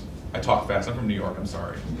questions? I talk fast. I'm from New York. I'm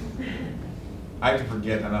sorry. I have to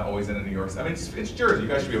forget I'm not always in New York. I mean, it's Jersey. You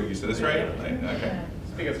guys should be used to this, right? Okay.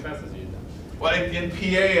 Speak as fast as you do. Well, in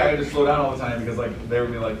PA, I had to slow down all the time because like they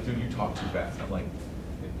would be like, "Dude, you talk too fast." I'm like,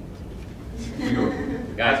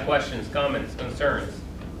 guys, questions, comments, concerns.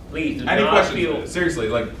 Please do any not questions? feel. Seriously,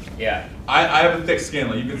 like, Yeah. I have a thick skin.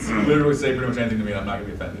 Like, you can literally say pretty much anything to me, and I'm not gonna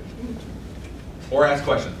be offended. Or ask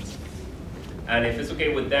questions. And if it's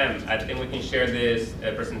okay with them, I think we can share this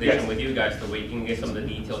presentation Yes. with you guys so we can get some of the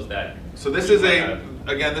details that. So this is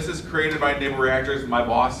again, this is created by Naval Reactors, my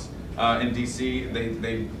boss in DC.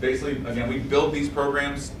 They basically, again, we build these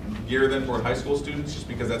programs, gear them for high school students just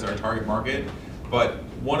because that's our target market. But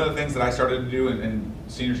one of the things that I started to do, and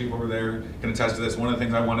senior chief over there can attest to this, one of the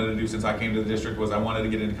things I wanted to do since I came to the district was I wanted to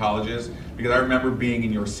get into colleges because I remember being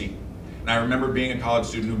in your seat. And I remember being a college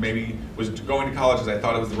student who maybe was going to college because I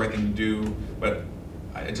thought it was the right thing to do, but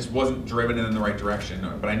I just wasn't driven in the right direction.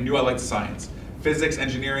 But I knew I liked science. Physics,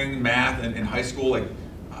 engineering, math, in high school, like,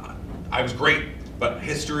 I was great. But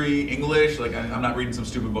history, English, like, I'm not reading some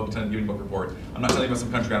stupid book and giving book report. I'm not telling you about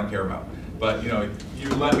some country I don't care about. But, you know, you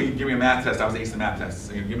let me give me a math test, I was ace in math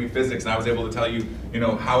tests. You give me physics, and I was able to tell you, you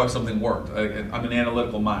know, how something worked. I'm an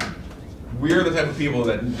analytical mind. We're the type of people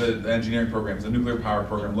that the engineering programs, the nuclear power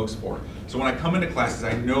program looks for. So when I come into classes,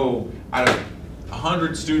 I know out of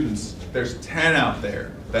 100 students, there's 10 out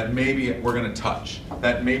there that maybe we're gonna touch,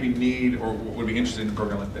 that maybe need or would be interested in a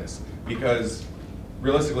program like this. Because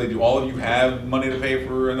realistically, do all of you have money to pay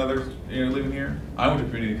for another, you know, living here? I went to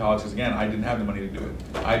community college because, again, I didn't have the money to do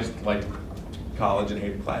it. I just liked college and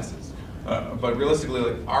hated classes. But realistically,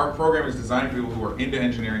 like, our program is designed for people who are into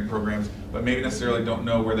engineering programs, but maybe necessarily don't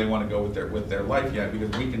know where they want to go with their life yet,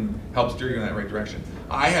 because we can help steer you in that right direction.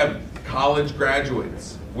 I have college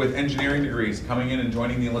graduates with engineering degrees coming in and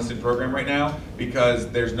joining the enlisted program right now because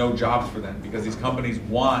there's no jobs for them, because these companies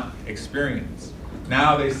want experience.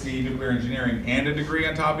 Now they see nuclear engineering and a degree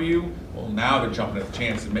on top of you, well, now they're jumping at the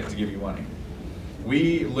chance to give you money.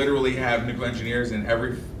 We literally have nuclear engineers in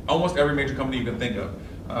almost every major company you can think of.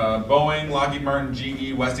 Boeing, Lockheed Martin,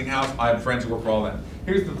 GE, Westinghouse, I have friends who work for all of them.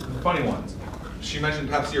 Here's the funny ones. She mentioned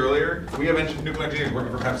Pepsi earlier. We have nuclear engineers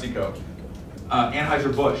working for PepsiCo.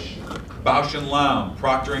 Anheuser-Busch, Bausch & Lomb,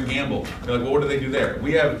 Procter & Gamble. They're like, well, what do they do there?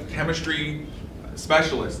 We have chemistry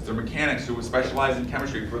specialists or mechanics who specialize in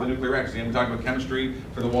chemistry for the nuclear reactors. And we talk about chemistry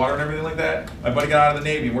for the water and everything like that. My buddy got out of the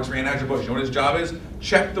Navy and works for Anheuser-Busch. You know what his job is?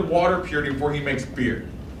 Check the water purity before he makes beer.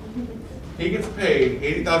 He gets paid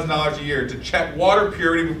 $80,000 a year to check water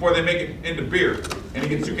purity before they make it into beer. And he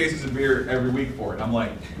gets 2 cases of beer every week for it. I'm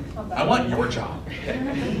like, I want your job.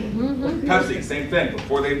 Pepsi, same thing.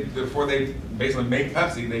 Before they basically make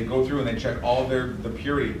Pepsi, they go through and they check all of the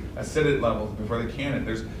purity, acidity levels before they can it.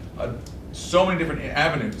 There's so many different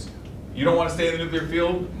avenues. You don't want to stay in the nuclear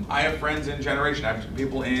field? I have friends in generation. I have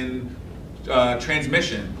people in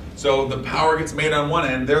transmission. So the power gets made on one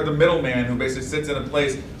end. They're the middleman who basically sits in a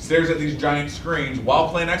place, stares at these giant screens while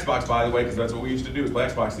playing Xbox, by the way, because that's what we used to do, is play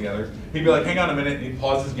Xbox together. He'd be like, hang on a minute, and he'd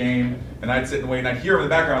pause his game, and I'd sit and wait, and I'd hear him in the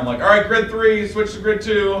background, like, all right, grid 3, switch to grid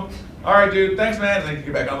 2. All right, dude, thanks, man. And then he'd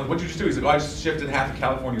get back on, like, what'd you just do? He's like, oh, I just shifted half of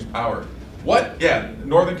California's power. What? Yeah,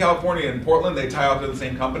 Northern California and Portland, they tie up to the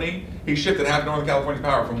same company. He shifted half of Northern California's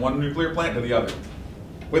power from one nuclear plant to the other.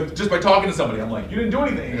 Just by talking to somebody. I'm like, you didn't do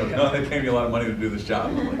anything. He goes, no, they paid me a lot of money to do this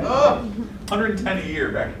job. I'm like, oh, 110 a year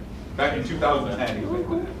back in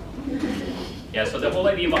 2010. Yeah, so the whole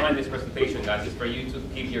idea behind this presentation, guys, is for you to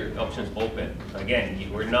keep your options open. Again,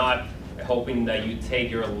 we're not hoping that you take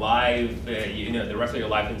your life, the rest of your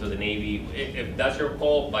life into the Navy. If that's your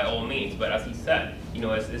call, by all means. But as he said,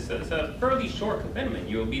 it's a fairly short commitment.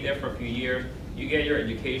 You'll be there for a few years. you get your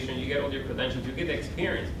education, you get all your credentials, you get the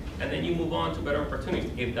experience, and then you move on to better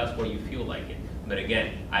opportunities if that's what you feel like it. But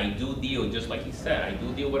again, I do deal, just like he said, I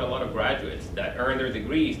do deal with a lot of graduates that earn their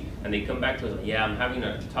degrees and they come back to us, like, yeah, I'm having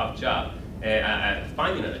a tough job,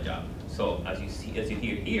 finding a job. So as you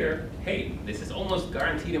hear here, hey, this is almost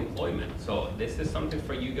guaranteed employment. So this is something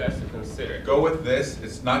for you guys to consider. Go with this.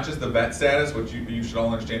 It's not just the vet status, which you should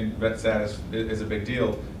all understand. Vet status is a big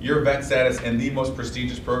deal. Your vet status and the most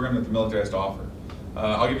prestigious program that the military has to offer.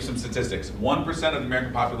 I'll give you some statistics. 1% of the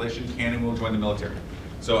American population can and will join the military.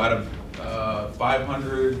 So out of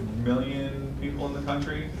 500 million people in the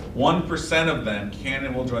country, 1% of them can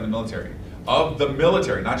and will join the military. Of the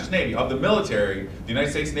military, not just Navy, of the military, the United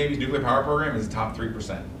States Navy's nuclear power program is top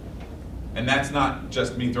 3%. And that's not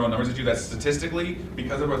just me throwing numbers at you, that's statistically,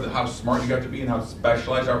 because of how smart you have to be and how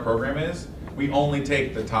specialized our program is, we only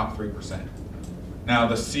take the top 3%. Now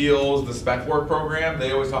the SEALs, the Spec Force program,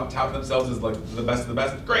 they always tout themselves as like the best of the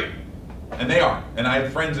best. Great, and they are. And I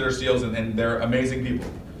have friends that are SEALs and they're amazing people.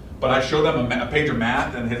 But I show them a page of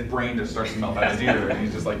math and his brain just starts to melt out his ear and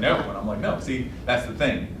he's just like, no. And I'm like, no, see, that's the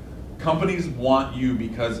thing. Companies want you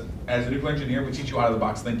because as a nuclear engineer, we teach you out of the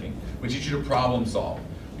box thinking. We teach you to problem solve.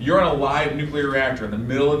 You're in a live nuclear reactor in the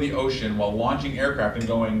middle of the ocean while launching aircraft and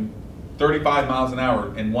going 35 miles an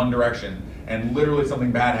hour in one direction, and literally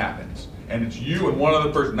something bad happens. And it's you and one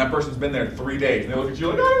other person. That person's been there 3 days. And they look at you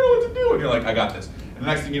like, I don't know what to do. And you're like, I got this. And the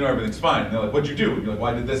next thing you know, everything's fine. And they're like, what'd you do? And you're like,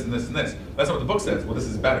 well, I did this and this and this. That's not what the book says. Well, this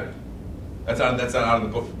is better. That's out of the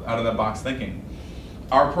book, out of that box thinking.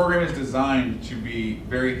 Our program is designed to be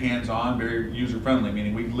very hands-on, very user-friendly,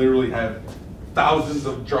 meaning we literally have thousands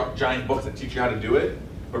of giant books that teach you how to do it.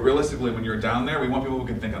 But realistically, when you're down there, we want people who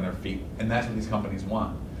can think on their feet. And that's what these companies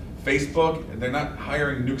want. Facebook, they're not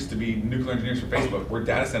hiring nukes to be nuclear engineers for Facebook. We're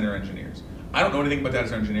data center engineers. I don't know anything about data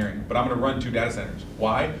center engineering, but I'm going to run 2 data centers.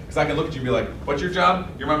 Why? Because I can look at you and be like, what's your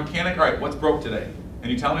job? You're my mechanic? All right, what's broke today?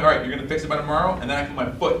 And you tell me, all right, you're going to fix it by tomorrow, and then I can put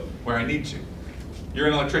my foot where I need to. You're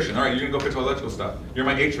an electrician. All right, you're going to go fix all electrical stuff. You're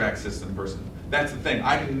my HVAC system person. That's the thing.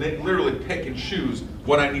 I can literally pick and choose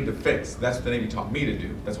what I need to fix. That's what the Navy taught me to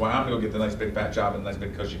do. That's why I'm going to go get the nice big fat job and the nice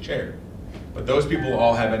big cushy chair. But those people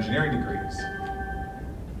all have engineering degrees.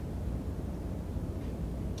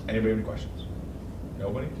 Anybody have any questions?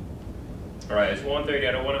 Nobody? All right, it's 1:30.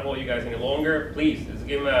 I don't want to hold you guys any longer. Please, let's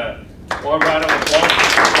give him a warm round of applause.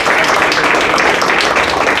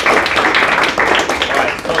 All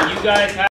right, so you guys have